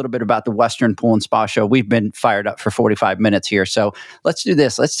talk a little bit about the Western Pool and Spa Show. We've been fired up for 45 minutes here. So let's do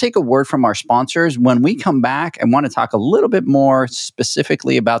this. Let's take a word from our sponsors. When we come back, I want to talk a little bit more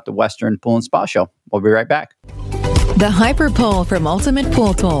specifically about the Western Pool and Spa Show. We'll be right back. The Hyper Pole from Ultimate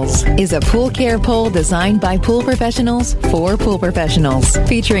Pool Tools is a pool care pole designed by pool professionals for pool professionals,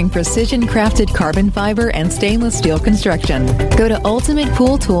 featuring precision-crafted carbon fiber and stainless steel construction. Go to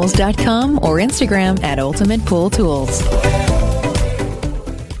ultimatepooltools.com or Instagram at Ultimate Pool Tools.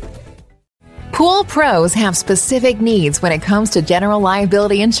 Pool pros have specific needs when it comes to general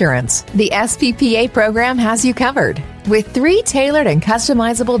liability insurance. The SPPA program has you covered. With 3 tailored and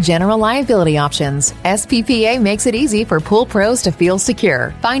customizable general liability options, SPPA makes it easy for pool pros to feel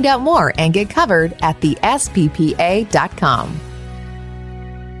secure. Find out more and get covered at thesppa.com.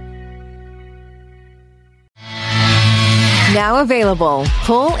 Now available,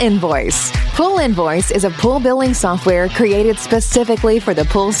 Pool Invoice. Pool Invoice is a pool billing software created specifically for the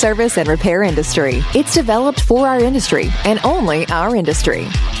pool service and repair industry. It's developed for our industry and only our industry.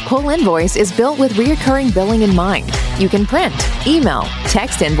 Pool Invoice is built with recurring billing in mind. You can print, email,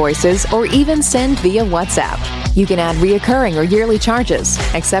 text invoices, or even send via WhatsApp. You can add reoccurring or yearly charges,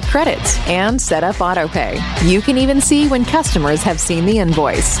 accept credits, and set up autopay. You can even see when customers have seen the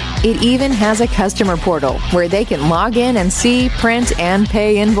invoice. It even has a customer portal where they can log in and see, print, and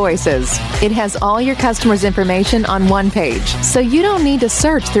pay invoices. It has all your customers' information on one page, so you don't need to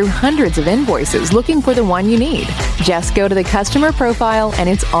search through hundreds of invoices looking for the one you need. Just go to the customer profile and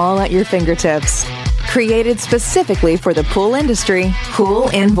it's all at your fingertips. Created specifically for the pool industry, Pool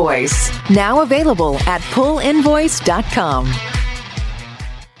Invoice. Now available at poolinvoice.com.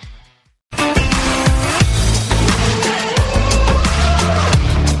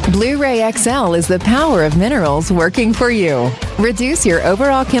 Blu-ray XL is the power of minerals working for you. Reduce your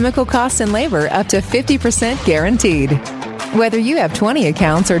overall chemical costs and labor up to 50% guaranteed. Whether you have 20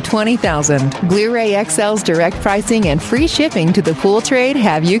 accounts or 20,000, Blu-ray XL's direct pricing and free shipping to the pool trade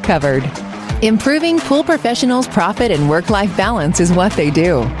have you covered. Improving pool professionals' profit and work-life balance is what they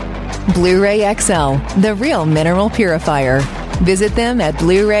do. Blu-ray XL, the real mineral purifier. Visit them at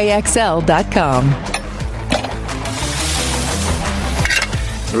BluRayXL.com.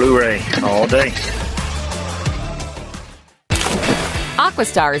 Blu-ray all day.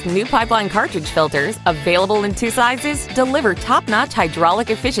 Aquastar's new pipeline cartridge filters, available in 2 sizes, deliver top-notch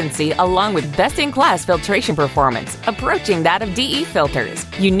hydraulic efficiency along with best-in-class filtration performance, approaching that of DE filters.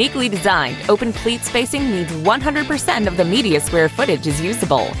 Uniquely designed, open pleat spacing means 100% of the media square footage is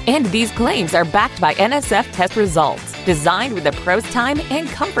usable. And these claims are backed by NSF test results. Designed with the pro's time and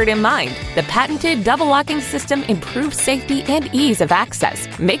comfort in mind, the patented double locking system improves safety and ease of access,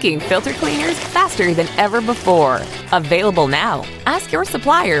 making filter cleaners faster than ever before. Available now. Ask your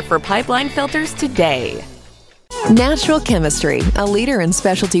supplier for pipeline filters today. Natural Chemistry, a leader in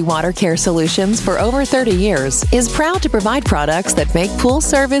specialty water care solutions for over 30 years, is proud to provide products that make pool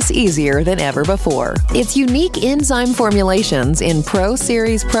service easier than ever before. Its unique enzyme formulations in Pro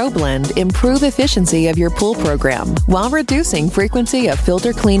Series Pro Blend improve efficiency of your pool program while reducing frequency of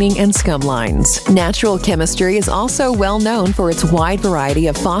filter cleaning and scum lines. Natural Chemistry is also well known for its wide variety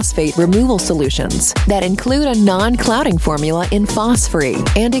of phosphate removal solutions that include a non-clouding formula in Phos-Free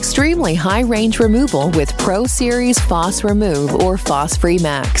and extremely high-range removal with Pro Series Phos Remove or Phos Free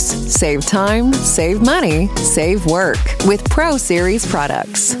Max. Save time, save money, save work with Pro Series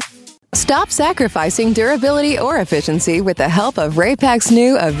products. Stop sacrificing durability or efficiency with the help of Raypak's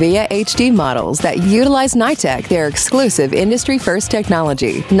new Avia HD models that utilize NITEC, their exclusive industry-first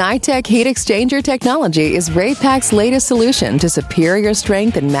technology. NITEC heat exchanger technology is Raypak's latest solution to superior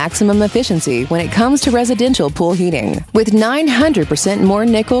strength and maximum efficiency when it comes to residential pool heating. With 900% more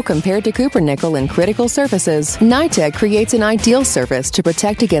nickel compared to copper nickel in critical surfaces, NITEC creates an ideal surface to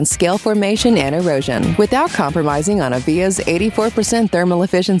protect against scale formation and erosion without compromising on Avia's 84% thermal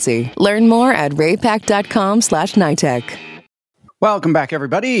efficiency. Learn more at raypak.com/NITEC. Welcome back,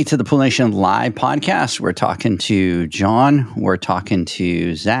 everybody, to the Pool Nation Live podcast. We're talking to John. We're talking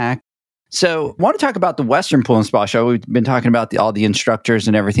to Zach. So I want to talk about the Western Pool and Spa Show. We've been talking about all the instructors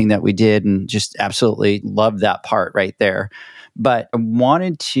and everything that we did and just absolutely love that part right there. But I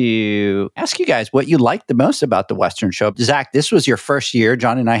wanted to ask you guys what you liked the most about the Western show. Zach, this was your first year.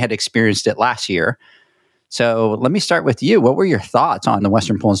 John and I had experienced it last year. So let me start with you. What were your thoughts on the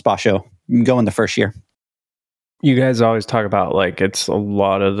Western Pool and Spa Show going the first year? You guys always talk about it's a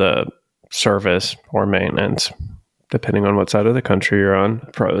lot of the service or maintenance, depending on what side of the country you're on,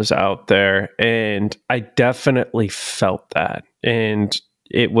 pros out there. And I definitely felt that. And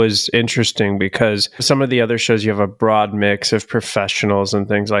it was interesting because some of the other shows, you have a broad mix of professionals and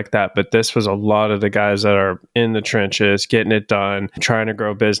things like that. But this was a lot of the guys that are in the trenches, getting it done, trying to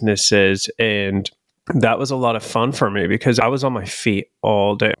grow businesses. And that was a lot of fun for me because I was on my feet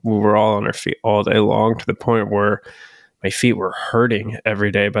all day. We were all on our feet all day long to the point where my feet were hurting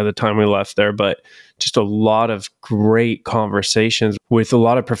every day by the time we left there. But just a lot of great conversations with a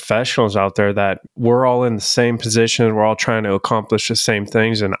lot of professionals out there that we're all in the same position. We're all trying to accomplish the same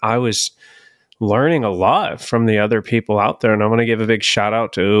things. And I was learning a lot from the other people out there. And I want to give a big shout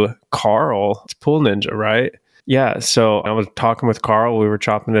out to Carl. It's Pool Ninja, right? Yeah, so I was talking with Carl, we were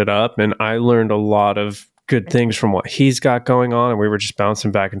chopping it up, and I learned a lot of good things from what he's got going on, and we were just bouncing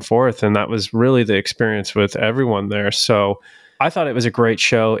back and forth, and that was really the experience with everyone there. So I thought it was a great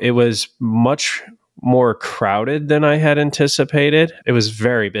show. It was much more crowded than I had anticipated. It was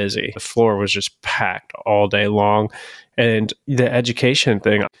very busy. The floor was just packed all day long, and the education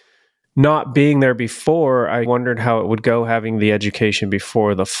thing, not being there before, I wondered how it would go having the education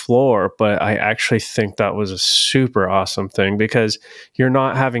before the floor, but I actually think that was a super awesome thing because you're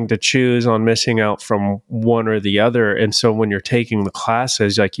not having to choose on missing out from one or the other. And so when you're taking the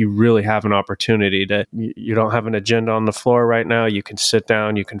classes, you really have an opportunity to, you don't have an agenda on the floor right now. You can sit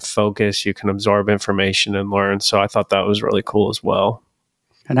down, you can focus, you can absorb information and learn. So I thought that was really cool as well.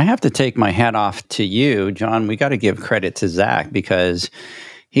 And I have to take my hat off to you, John. We got to give credit to Zach because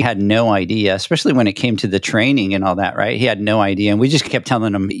he had no idea, especially when it came to the training and all that, right? He had no idea. And we just kept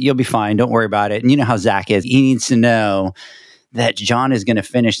telling him, you'll be fine. Don't worry about it. And you know how Zach is. He needs to know that John is going to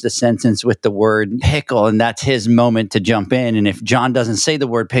finish the sentence with the word pickle. And that's his moment to jump in. And if John doesn't say the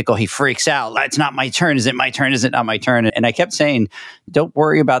word pickle, he freaks out. It's not my turn. Is it my turn? Is it not my turn? And I kept saying, don't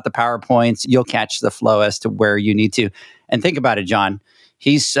worry about the PowerPoints. You'll catch the flow as to where you need to. And think about it, John.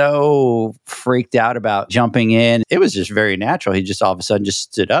 He's so freaked out about jumping in. It was just very natural. He just all of a sudden just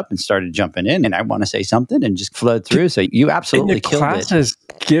stood up and started jumping in. And I want to say something and just flowed through. So you absolutely killed classes,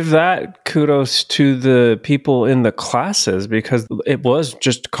 it. Give that kudos to the people in the classes because it was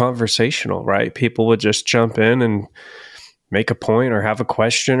just conversational, right? People would just jump in and make a point or have a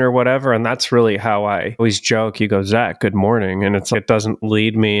question or whatever. And that's really how I always joke. You go, Zach, good morning. And it doesn't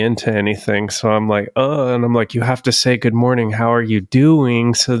lead me into anything. So I'm like, and I'm like, you have to say good morning. How are you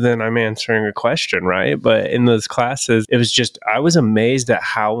doing? So then I'm answering a question, right? But in those classes, it was just, I was amazed at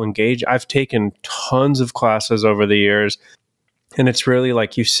how engaged. I've taken tons of classes over the years. And it's really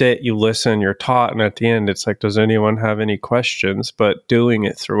like you sit, you listen, you're taught, and at the end, it's like, does anyone have any questions? But doing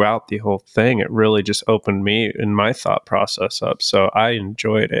it throughout the whole thing, it really just opened me and my thought process up. So I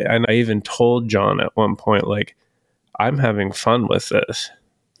enjoyed it. And I even told John at one point, like, I'm having fun with this.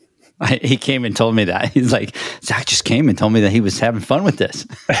 He came and told me that. He's like, Zach just came and told me that he was having fun with this.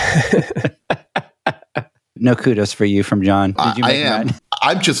 No kudos for you from John. Did you make I am.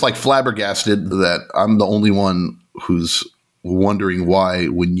 I'm just like flabbergasted that I'm the only one who's wondering why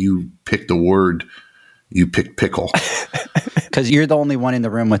when you picked a word, you picked pickle. Because you're the only one in the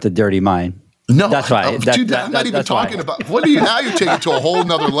room with a dirty mind. No, that's right. Dude, I'm not even talking about. What are you now? You're taking it to a whole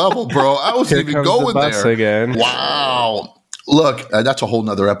nother level, bro. I wasn't even going there. Again. Wow. Look, that's a whole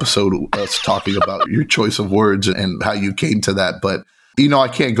nother episode of us talking about your choice of words and how you came to that. But I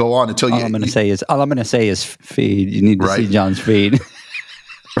can't go on until all I'm going to say is feed. You need to see John's feed.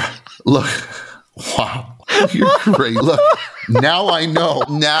 Look, wow, you're great. Look, now I know.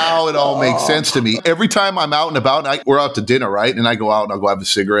 Now it all makes sense to me. Every time I'm out and about, we're out to dinner, right? And I go out and I'll go have a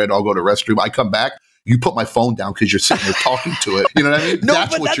cigarette. I'll go to the restroom. I come back. You put my phone down because you're sitting there talking to it. You know what I mean? No,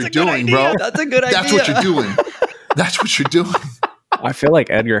 that's what you're doing, idea. bro. That's a good idea. That's what you're doing. That's what you're doing. I feel like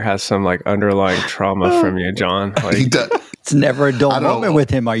Edgar has some like underlying trauma from you, John. Like, it's never a dull moment with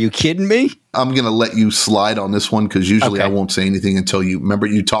him. Are you kidding me? I'm going to let you slide on this one because usually I won't say anything until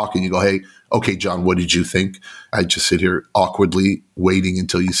you talk and you go, hey, okay, John, what did you think? I just sit here awkwardly waiting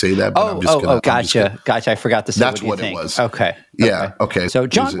until you say that. But Gotcha. I forgot to say that's what it was. Okay. Yeah. Okay. So,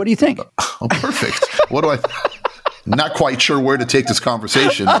 John, what do you think? Oh, perfect. What do I not quite sure where to take this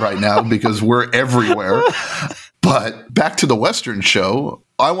conversation right now because we're everywhere. But back to the Western show,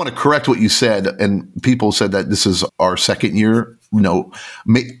 I want to correct what you said. And people said that this is our second year. No,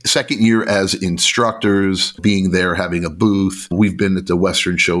 second year as instructors, being there, having a booth. We've been at the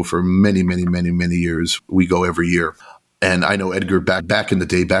Western show for many, many, many, many years. We go every year. And I know Edgar back in the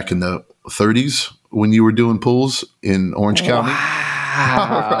day, back in the 30s when you were doing pools in Orange County.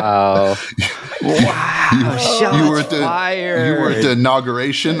 Wow. Wow. You were at the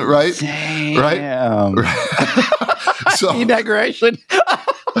inauguration, right? Damn. Right? So, the inauguration.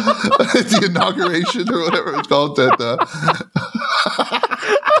 The inauguration or whatever it's called. That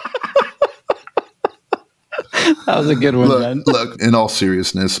was a good one, man. Look, in all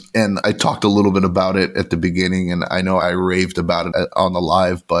seriousness, and I talked a little bit about it at the beginning, and I know I raved about it on the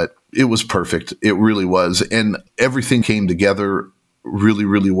live, but it was perfect. It really was. And everything came together really,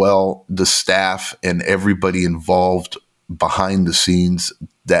 really well. The staff and everybody involved behind the scenes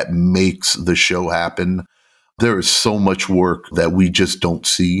that makes the show happen. There is so much work that we just don't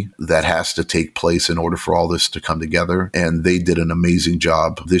see that has to take place in order for all this to come together. And they did an amazing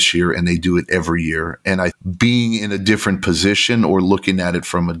job this year, and they do it every year. And being in a different position or looking at it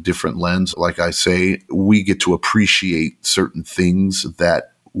from a different lens, like I say, we get to appreciate certain things that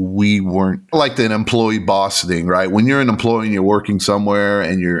we weren't, like an employee boss thing, right? When you're an employee and you're working somewhere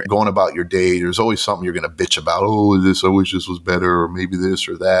and you're going about your day, there's always something you're going to bitch about. Oh, I wish this was better, or maybe this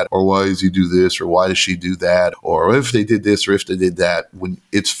or that, or why does he do this, or why does she do that, or if they did this or if they did that. When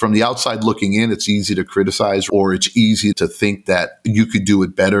it's from the outside looking in, it's easy to criticize, or it's easy to think that you could do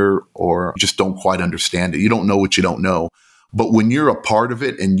it better, or just don't quite understand it. You don't know what you don't know. But when you're a part of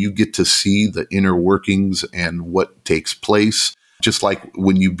it and you get to see the inner workings and what takes place, just like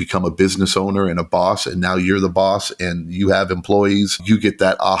when you become a business owner and a boss, and now you're the boss and you have employees, you get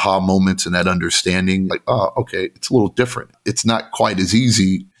that aha moments and that understanding like, oh, okay, it's a little different. It's not quite as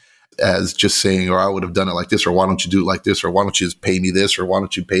easy as just saying, or I would have done it like this, or why don't you do it like this, or why don't you just pay me this, or why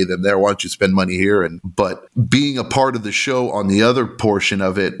don't you pay them there? Why don't you spend money here? But being a part of the show on the other portion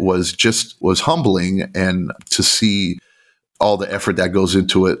of it was humbling, and to see all the effort that goes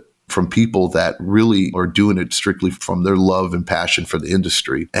into it from people that really are doing it strictly from their love and passion for the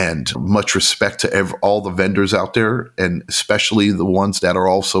industry. And much respect to all the vendors out there, and especially the ones that are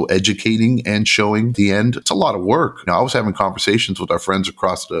also educating and showing the end. It's a lot of work. I was having conversations with our friends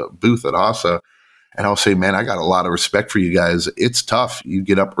across the booth at ASA, and I was saying, man, I got a lot of respect for you guys. It's tough. You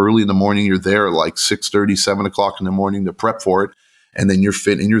get up early in the morning. You're there at like 6:30, 7 o'clock in the morning to prep for it. And then you're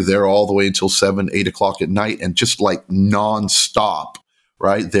fit and you're there all the way until 7, 8 o'clock at night, and just like nonstop.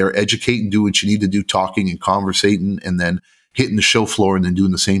 Right? They're educating, do what you need to do, talking and conversating, and then hitting the show floor and then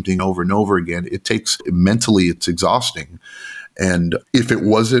doing the same thing over and over again. It takes, mentally, it's exhausting. And if it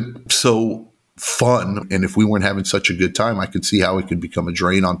wasn't so fun, and if we weren't having such a good time, I could see how it could become a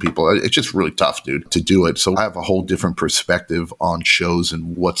drain on people. It's just really tough, dude, to do it. So I have a whole different perspective on shows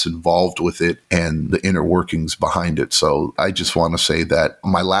and what's involved with it and the inner workings behind it. So I just want to say that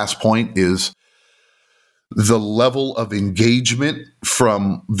my last point is the level of engagement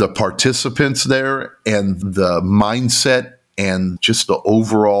from the participants there, and the mindset And just the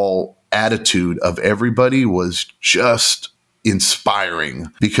overall attitude of everybody was just inspiring,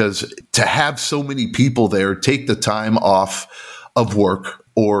 because to have so many people there take the time off of work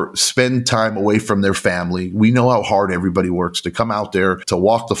or spend time away from their family. We know how hard everybody works to come out there, to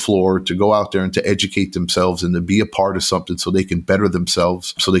walk the floor, to go out there and to educate themselves and to be a part of something so they can better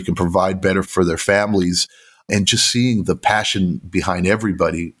themselves, so they can provide better for their families. And just seeing the passion behind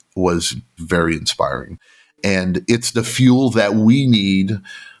everybody was very inspiring. And it's the fuel that we need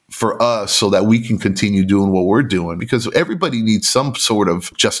for us so that we can continue doing what we're doing, because everybody needs some sort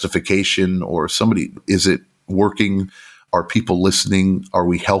of justification, or somebody, is it working? Are people listening? Are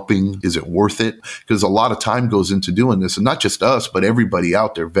we helping? Is it worth it? Because a lot of time goes into doing this, and not just us, but everybody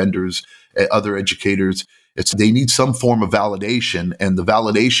out there, vendors, other educators. They need some form of validation, and the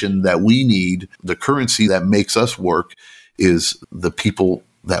validation that we need, the currency that makes us work, is the people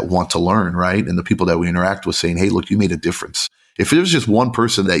that want to learn, right? And the people that we interact with saying, hey, look, you made a difference. If there's just one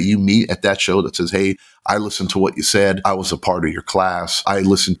person that you meet at that show that says, hey, I listened to what you said, I was a part of your class, I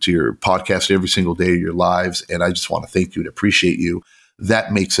listened to your podcast every single day of your lives, and I just want to thank you and appreciate you,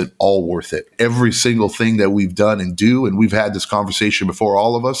 that makes it all worth it. Every single thing that we've done and do, and we've had this conversation before,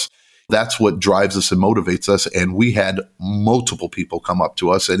 all of us, that's what drives us and motivates us. And we had multiple people come up to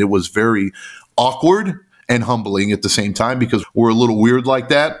us, and it was very awkward and humbling at the same time, because we're a little weird like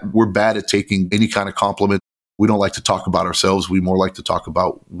that. We're bad at taking any kind of compliment. We don't like to talk about ourselves. We more like to talk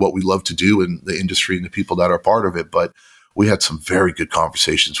about what we love to do in the industry and the people that are part of it. But we had some very good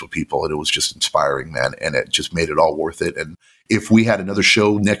conversations with people, and it was just inspiring, man. And it just made it all worth it. And if we had another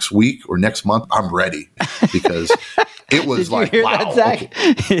show next week or next month, I'm ready, because it was like, hear wow. that, Zach?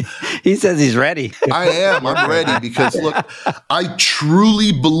 Okay. He says he's ready. I am. I'm ready, because look, I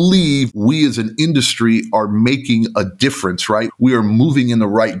truly believe we as an industry are making a difference, right? We are moving in the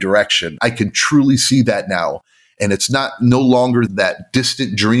right direction. I can truly see that now. And it's no longer that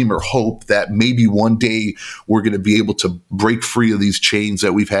distant dream or hope that maybe one day we're going to be able to break free of these chains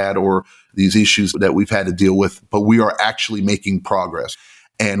that we've had, or these issues that we've had to deal with. But we are actually making progress,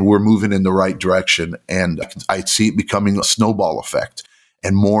 and we're moving in the right direction. And I see it becoming a snowball effect.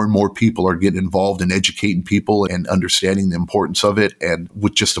 And more people are getting involved in educating people and understanding the importance of it, and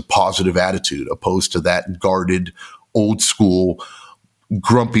with just a positive attitude, opposed to that guarded, old school,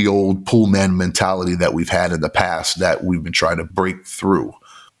 grumpy old pool man mentality that we've had in the past that we've been trying to break through.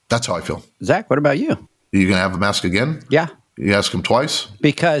 That's how I feel. Zach, what about you? Are you going to have him ask again? Yeah. You ask him twice?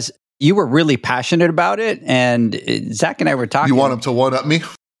 Because you were really passionate about it, and Zach and I were talking. You want him to one-up me?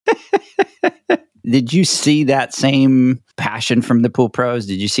 Did you see that same passion from the pool pros?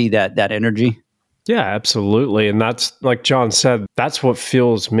 Did you see that energy? Yeah, absolutely. And that's, like John said, that's what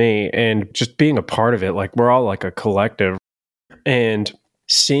fuels me. And just being a part of it, like we're all like a collective. And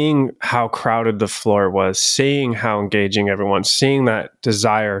seeing how crowded the floor was, seeing how engaging everyone, seeing that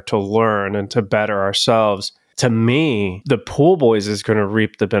desire to learn and to better ourselves, to me, the pool boys is going to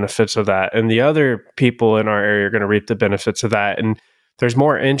reap the benefits of that. And the other people in our area are going to reap the benefits of that. And there's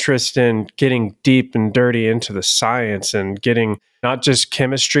more interest in getting deep and dirty into the science and getting not just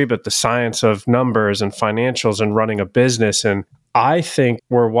chemistry, but the science of numbers and financials and running a business. And I think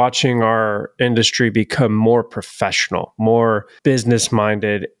we're watching our industry become more professional, more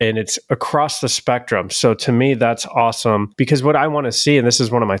business-minded, and it's across the spectrum. So to me, that's awesome, because what I want to see, and this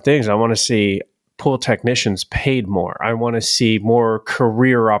is one of my things, I want to see pool technicians paid more. I want to see more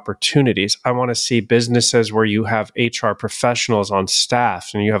career opportunities. I want to see businesses where you have HR professionals on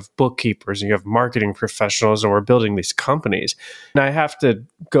staff, and you have bookkeepers, and you have marketing professionals, and we're building these companies. And I have to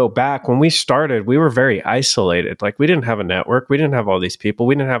go back. When we started, we were very isolated. Like, we didn't have a network. We didn't have all these people.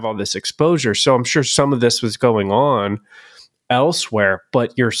 We didn't have all this exposure. So I'm sure some of this was going on elsewhere,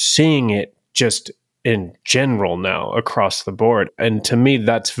 but you're seeing it just in general now across the board. And to me,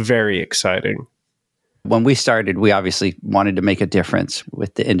 that's very exciting. When we started, we obviously wanted to make a difference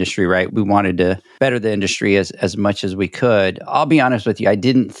with the industry, right? We wanted to better the industry as much as we could. I'll be honest with you, I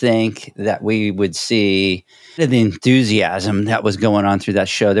didn't think that we would see the enthusiasm that was going on through that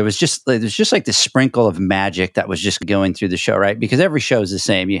show. There was just like this sprinkle of magic that was just going through the show, right? Because every show is the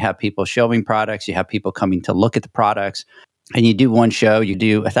same. You have people showing products, you have people coming to look at the products, and you do one show, you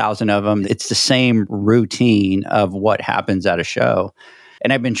do 1,000 of them. It's the same routine of what happens at a show.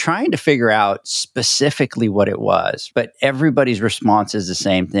 And I've been trying to figure out specifically what it was, but everybody's response is the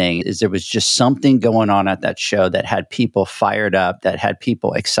same thing, is there was just something going on at that show that had people fired up, that had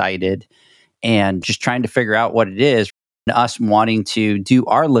people excited, and just trying to figure out what it is, and us wanting to do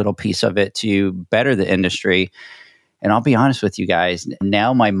our little piece of it to better the industry. And I'll be honest with you guys,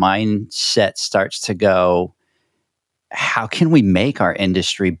 now my mindset starts to go, how can we make our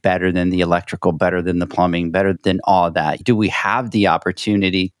industry better than the electrical, better than the plumbing, better than all that? Do we have the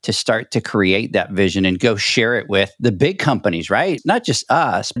opportunity to start to create that vision and go share it with the big companies, right? Not just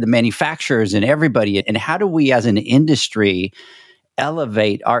us, the manufacturers and everybody. And how do we as an industry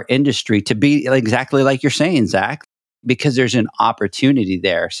elevate our industry to be exactly like you're saying, Zach? Because there's an opportunity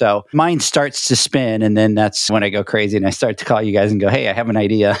there. So mine starts to spin, and then that's when I go crazy and I start to call you guys and go, hey, I have an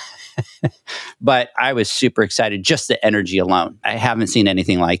idea. But I was super excited, just the energy alone. I haven't seen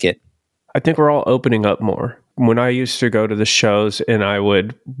anything like it. I think we're all opening up more. When I used to go to the shows and I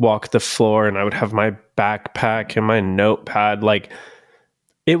would walk the floor and I would have my backpack and my notepad, like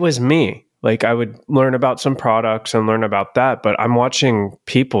it was me. Like I would learn about some products and learn about that, but I'm watching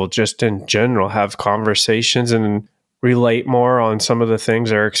people just in general have conversations and relate more on some of the things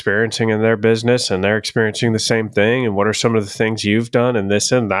they're experiencing in their business, and they're experiencing the same thing. And what are some of the things you've done and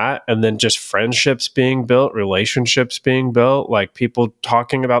this and that? And then just friendships being built, relationships being built, like people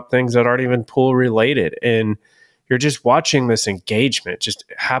talking about things that aren't even pool related. And you're just watching this engagement just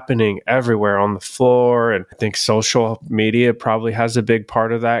happening everywhere on the floor. And I think social media probably has a big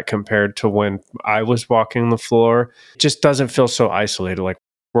part of that compared to when I was walking the floor. It just doesn't feel so isolated. Like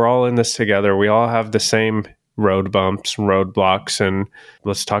we're all in this together. We all have the same road bumps and roadblocks, and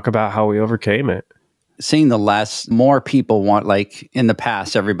let's talk about how we overcame it. Seeing the less, more people want, like in the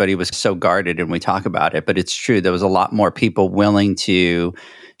past, everybody was so guarded and we talk about it, but it's true. There was a lot more people willing to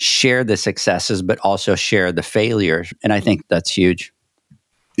share the successes, but also share the failures. And I think that's huge.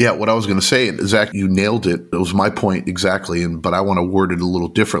 Yeah, what I was going to say, Zach, you nailed it. It was my point exactly, but I want to word it a little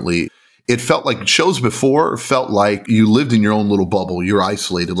differently. It felt like shows before felt like you lived in your own little bubble. You're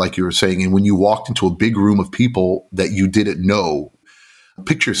isolated, like you were saying. And when you walked into a big room of people that you didn't know,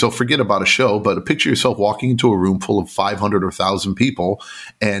 picture yourself, forget about a show, but picture yourself walking into a room full of 500 or 1,000 people,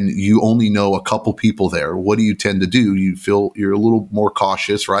 and you only know a couple people there. What do you tend to do? You feel you're a little more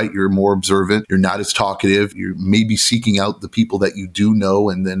cautious, right? You're more observant. You're not as talkative. You're maybe seeking out the people that you do know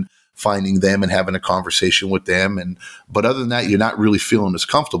and then finding them and having a conversation with them. But other than that, you're not really feeling as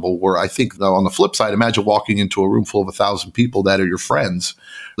comfortable. Where I think on the flip side, imagine walking into a room full of 1,000 people that are your friends,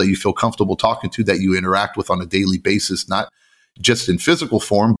 that you feel comfortable talking to, that you interact with on a daily basis, not just in physical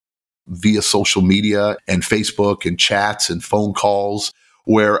form, via social media and Facebook and chats and phone calls,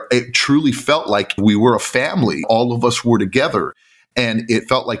 where it truly felt like we were a family. All of us were together. And it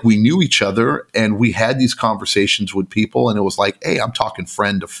felt like we knew each other, and we had these conversations with people, and it was like, hey, I'm talking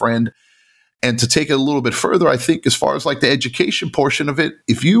friend to friend. And to take it a little bit further, I think as far as like the education portion of it,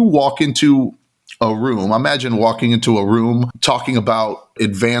 if you walk into a room, imagine walking into a room talking about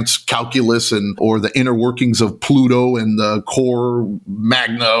advanced calculus or the inner workings of Pluto and the core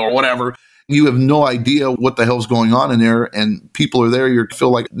magna or whatever. You have no idea what the hell's going on in there, and people are there. You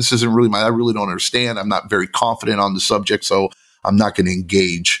feel like this isn't really I really don't understand. I'm not very confident on the subject, so I'm not going to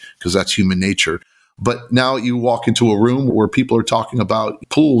engage because that's human nature. But now you walk into a room where people are talking about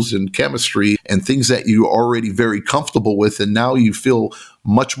pools and chemistry and things that you're already very comfortable with. And now you feel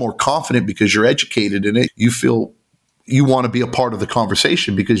much more confident because you're educated in it. You feel you want to be a part of the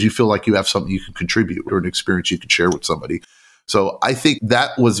conversation because you feel like you have something you can contribute or an experience you can share with somebody. So I think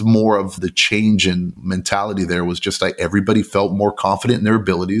that was more of the change in mentality there, was just like everybody felt more confident in their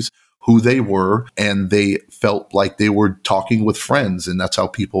abilities, who they were, and they felt like they were talking with friends, and that's how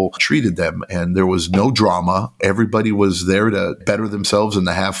people treated them. And there was no drama. Everybody was there to better themselves and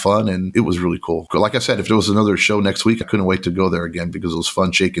to have fun, and it was really cool. Like I said, if there was another show next week, I couldn't wait to go there again because it was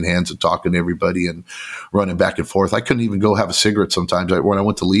fun shaking hands and talking to everybody and running back and forth. I couldn't even go have a cigarette sometimes. When I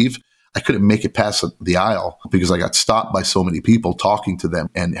went to leave, I couldn't make it past the aisle because I got stopped by so many people talking to them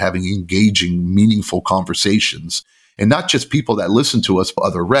and having engaging, meaningful conversations. And not just people that listen to us, but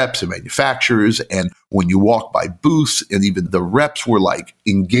other reps and manufacturers. And when you walk by booths, and even the reps were like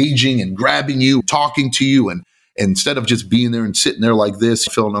engaging and grabbing you, talking to you. And instead of just being there and sitting there like this,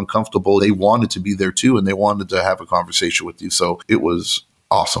 feeling uncomfortable, they wanted to be there too. And they wanted to have a conversation with you. So it was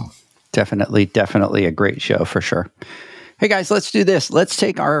awesome. Definitely a great show for sure. Hey guys, let's do this. Let's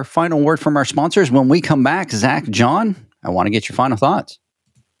take our final word from our sponsors. When we come back, Zach, John, I want to get your final thoughts.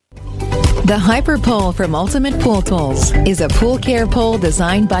 The Hyper Pole from Ultimate Pool Tools is a pool care pole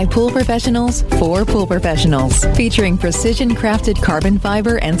designed by pool professionals for pool professionals, featuring precision-crafted carbon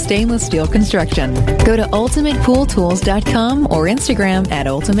fiber and stainless steel construction. Go to ultimatepooltools.com or Instagram at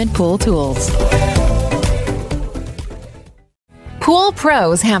Ultimate Pool Tools. Pool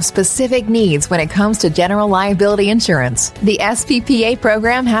pros have specific needs when it comes to general liability insurance. The SPPA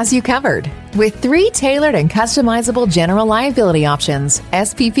program has you covered. With 3 tailored and customizable general liability options,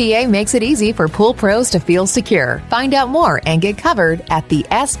 SPPA makes it easy for pool pros to feel secure. Find out more and get covered at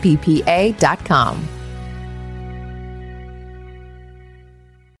thesppa.com.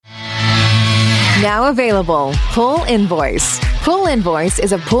 Now available, Pool Invoice. Pool Invoice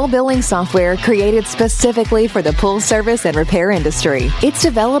is a pool billing software created specifically for the pool service and repair industry. It's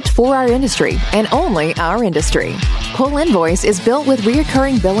developed for our industry and only our industry. Pool Invoice is built with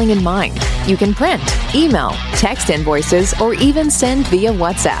recurring billing in mind. You can print, email, text invoices, or even send via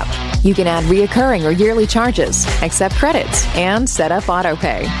WhatsApp. You can add reoccurring or yearly charges, accept credits, and set up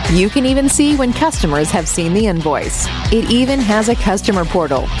autopay. You can even see when customers have seen the invoice. It even has a customer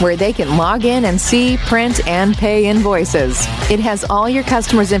portal where they can log in and see, print, and pay invoices. It has all your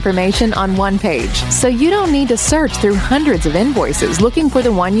customers' information on one page, so you don't need to search through hundreds of invoices looking for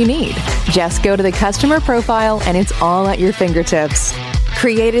the one you need. Just go to the customer profile and it's all at your fingertips.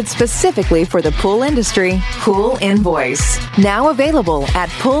 Created specifically for the pool industry, Pool Invoice. Now available at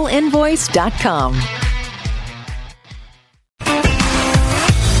poolinvoice.com.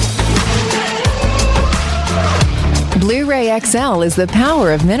 Blu-ray XL is the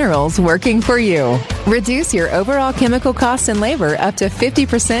power of minerals working for you. Reduce your overall chemical costs and labor up to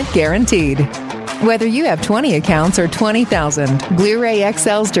 50% guaranteed. Whether you have 20 accounts or 20,000, Blu-ray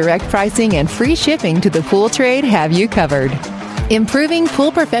XL's direct pricing and free shipping to the pool trade have you covered. Improving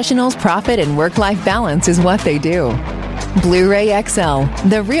pool professionals' profit and work-life balance is what they do. Blu-ray XL,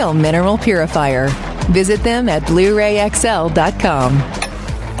 the real mineral purifier. Visit them at BluRayXL.com.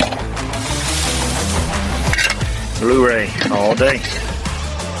 Blu-ray all day.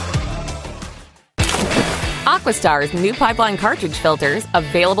 Aquastar's new pipeline cartridge filters,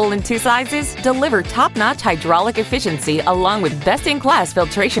 available in 2 sizes, deliver top-notch hydraulic efficiency along with best-in-class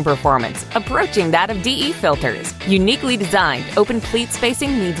filtration performance, approaching that of DE filters. Uniquely designed, open pleat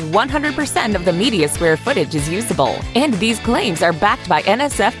spacing means 100% of the media square footage is usable. And these claims are backed by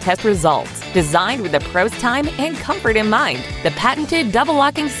NSF test results. Designed with the pro's time and comfort in mind, the patented double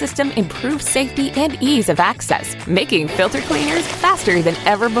locking system improves safety and ease of access, making filter cleaners faster than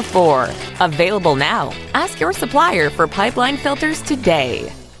ever before. Available now. Ask your supplier for pipeline filters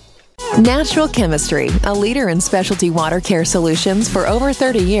today. Natural Chemistry, a leader in specialty water care solutions for over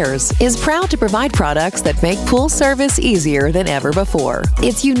 30 years, is proud to provide products that make pool service easier than ever before.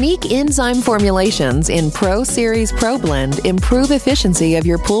 Its unique enzyme formulations in Pro Series Pro Blend improve efficiency of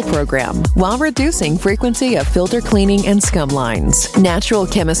your pool program while reducing frequency of filter cleaning and scum lines. Natural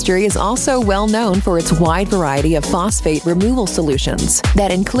Chemistry is also well known for its wide variety of phosphate removal solutions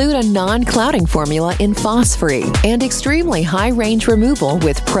that include a non-clouding formula in Phos-Free and extremely high-range removal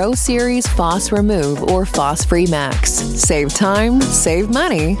with Pro Series Phos Remove or Phos Free Max. Save time, save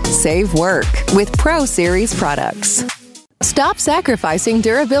money, save work with Pro Series products. Stop sacrificing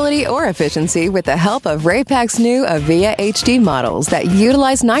durability or efficiency with the help of Raypak's new Avia HD models that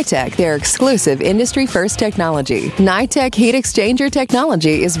utilize NITEC, their exclusive industry-first technology. NITEC heat exchanger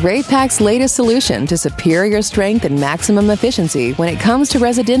technology is Raypak's latest solution to superior strength and maximum efficiency when it comes to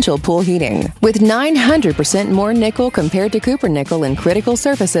residential pool heating. With 900% more nickel compared to copper nickel in critical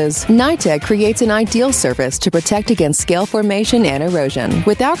surfaces, NITEC creates an ideal surface to protect against scale formation and erosion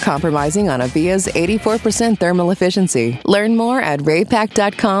without compromising on Avia's 84% thermal efficiency. Learn more at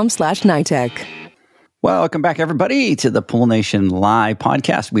raypak.com/NITEC. Welcome back, everybody, to the Pool Nation Live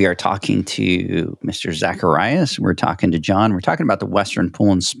podcast. We are talking to Mr. Zacharias. We're talking to John. We're talking about the Western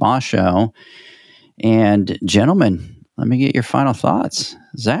Pool and Spa Show. And gentlemen, let me get your final thoughts.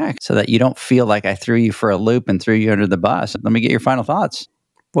 Zach, so that you don't feel like I threw you for a loop and threw you under the bus. Let me get your final thoughts.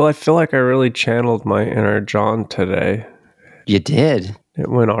 Well, I feel like I really channeled my inner John today. You did. It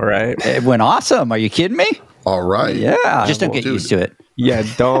went all right. It went awesome. Are you kidding me? All right. Yeah. Just don't get used to it. Yeah,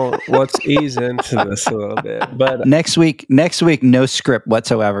 let's ease into this a little bit. But next week, no script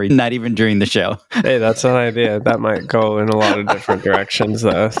whatsoever, not even during the show. Hey, that's an idea. That might go in a lot of different directions,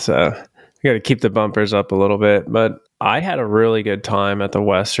 though. So you got to keep the bumpers up a little bit. But I had a really good time at the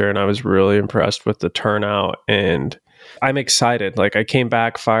Western. I was really impressed with the turnout, and I'm excited. Like, I came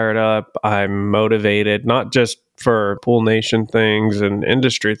back fired up. I'm motivated, not just for Pool Nation things and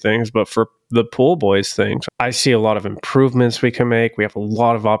industry things, but for the Pool Boys things. I see a lot of improvements we can make. We have a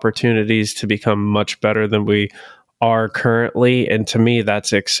lot of opportunities to become much better than we are currently. And to me,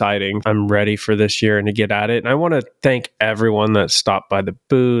 that's exciting. I'm ready for this year and to get at it. And I want to thank everyone that stopped by the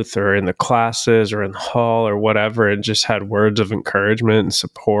booth or in the classes or in the hall or whatever and just had words of encouragement and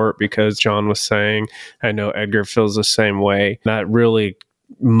support, because John was saying, I know Edgar feels the same way. That really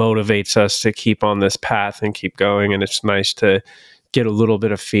motivates us to keep on this path and keep going. And it's nice to get a little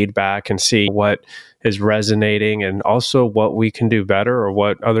bit of feedback and see what is resonating and also what we can do better or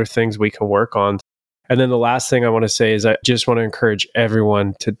what other things we can work on. And then the last thing I want to say is I just want to encourage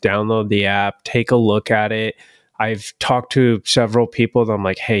everyone to download the app, take a look at it. I've talked to several people that I'm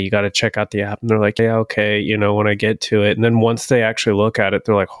like, hey, you got to check out the app. And they're like, yeah, okay, when I get to it. And then once they actually look at it,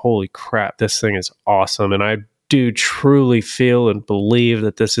 they're like, holy crap, this thing is awesome. And I do truly feel and believe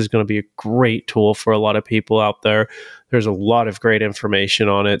that this is going to be a great tool for a lot of people out there. There's a lot of great information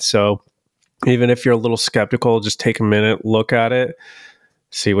on it. So even if you're a little skeptical, just take a minute, look at it,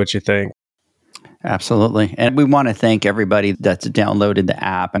 see what you think. Absolutely. And we want to thank everybody that's downloaded the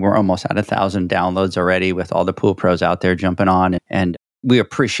app. And we're almost at 1,000 downloads already with all the pool pros out there jumping on. And we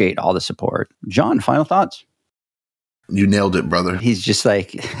appreciate all the support. John, final thoughts? You nailed it, brother. He's just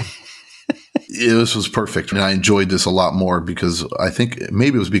like... This was perfect. And I enjoyed this a lot more because I think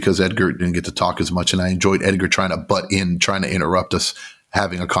maybe it was because Edgar didn't get to talk as much. And I enjoyed Edgar trying to butt in, trying to interrupt us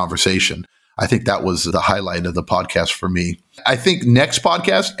having a conversation. I think that was the highlight of the podcast for me. I think next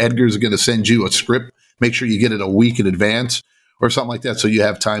podcast, Edgar's going to send you a script. Make sure you get it a week in advance or something like that so you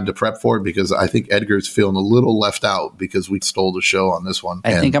have time to prep for it, because I think Edgar's feeling a little left out because we stole the show on this one.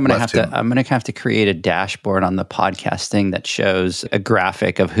 I think I'm going to have to create a dashboard on the podcast thing that shows a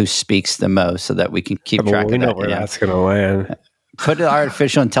graphic of who speaks the most so that we can keep track of that. We know where that's going to land. Put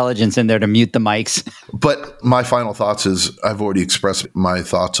artificial intelligence in there to mute the mics. But my final thoughts is I've already expressed my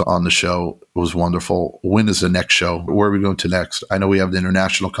thoughts on the show. It was wonderful. When is the next show? Where are we going to next? I know we have the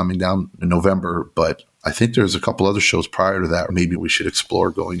international coming down in November, but I think there's a couple other shows prior to that maybe we should explore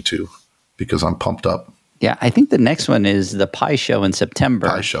going to, because I'm pumped up. Yeah, I think the next one is the Pie Show in September.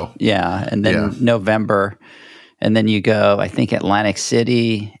 Pie Show. Yeah, and then November. And then you go, I think, Atlantic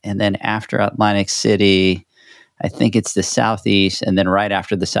City. And then after Atlantic City, I think it's the Southeast. And then right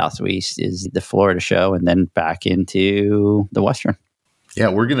after the Southeast is the Florida show. And then back into the Western. Yeah,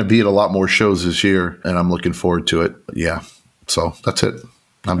 we're going to be at a lot more shows this year. And I'm looking forward to it. Yeah. So that's it.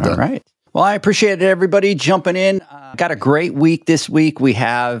 I'm done. All right. Well, I appreciate everybody jumping in. Got a great week this week. We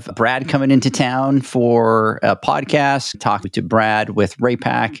have Brad coming into town for a podcast, talking to Brad with Ray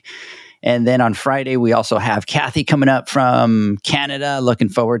Pack. And then on Friday, we also have Kathy coming up from Canada. Looking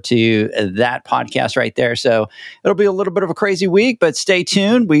forward to that podcast right there. So it'll be a little bit of a crazy week, but stay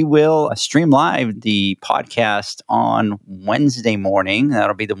tuned. We will stream live the podcast on Wednesday morning.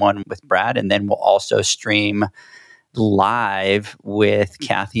 That'll be the one with Brad. And then we'll also stream live with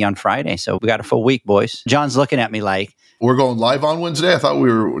Kathy on Friday. So we got a full week, boys. John's looking at me like, we're going live on Wednesday? I thought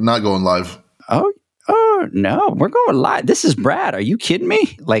we were not going live. Oh, no, we're going live. This is Brad. Are you kidding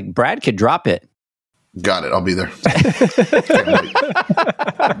me? Like, Brad could drop it. Got it. I'll be there.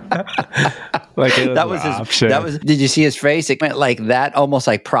 Like that was his option. Did you see his face? It went like that, almost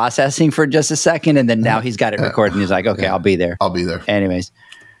like processing for just a second. And then now he's got it recorded. And he's like, okay, I'll be there. I'll be there. Anyways.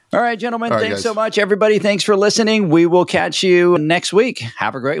 All right, gentlemen. Thanks guys. So much. Everybody, thanks for listening. We will catch you next week.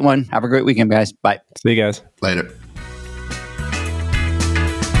 Have a great one. Have a great weekend, guys. Bye. See you guys. Later.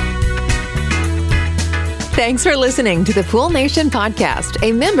 Thanks for listening to the Pool Nation podcast,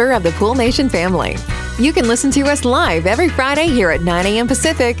 a member of the Pool Nation family. You can listen to us live every Friday here at 9 a.m.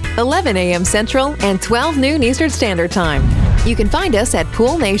 Pacific, 11 a.m. Central, and 12 noon Eastern Standard Time. You can find us at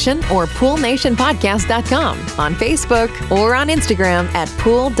Pool Nation or poolnationpodcast.com, on Facebook, or on Instagram at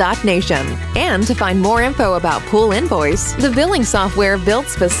pool.nation. And to find more info about Pool Invoice, the billing software built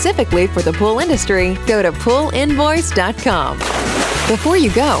specifically for the pool industry, go to poolinvoice.com. Before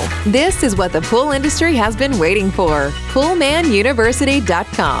you go, this is what the pool industry has been waiting for.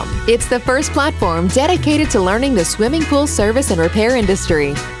 PoolmanUniversity.com. It's the first platform dedicated to learning the swimming pool service and repair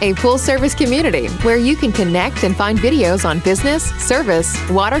industry. A pool service community where you can connect and find videos on business, service,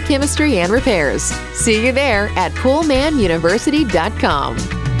 water chemistry, and repairs. See you there at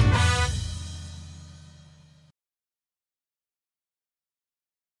PoolmanUniversity.com.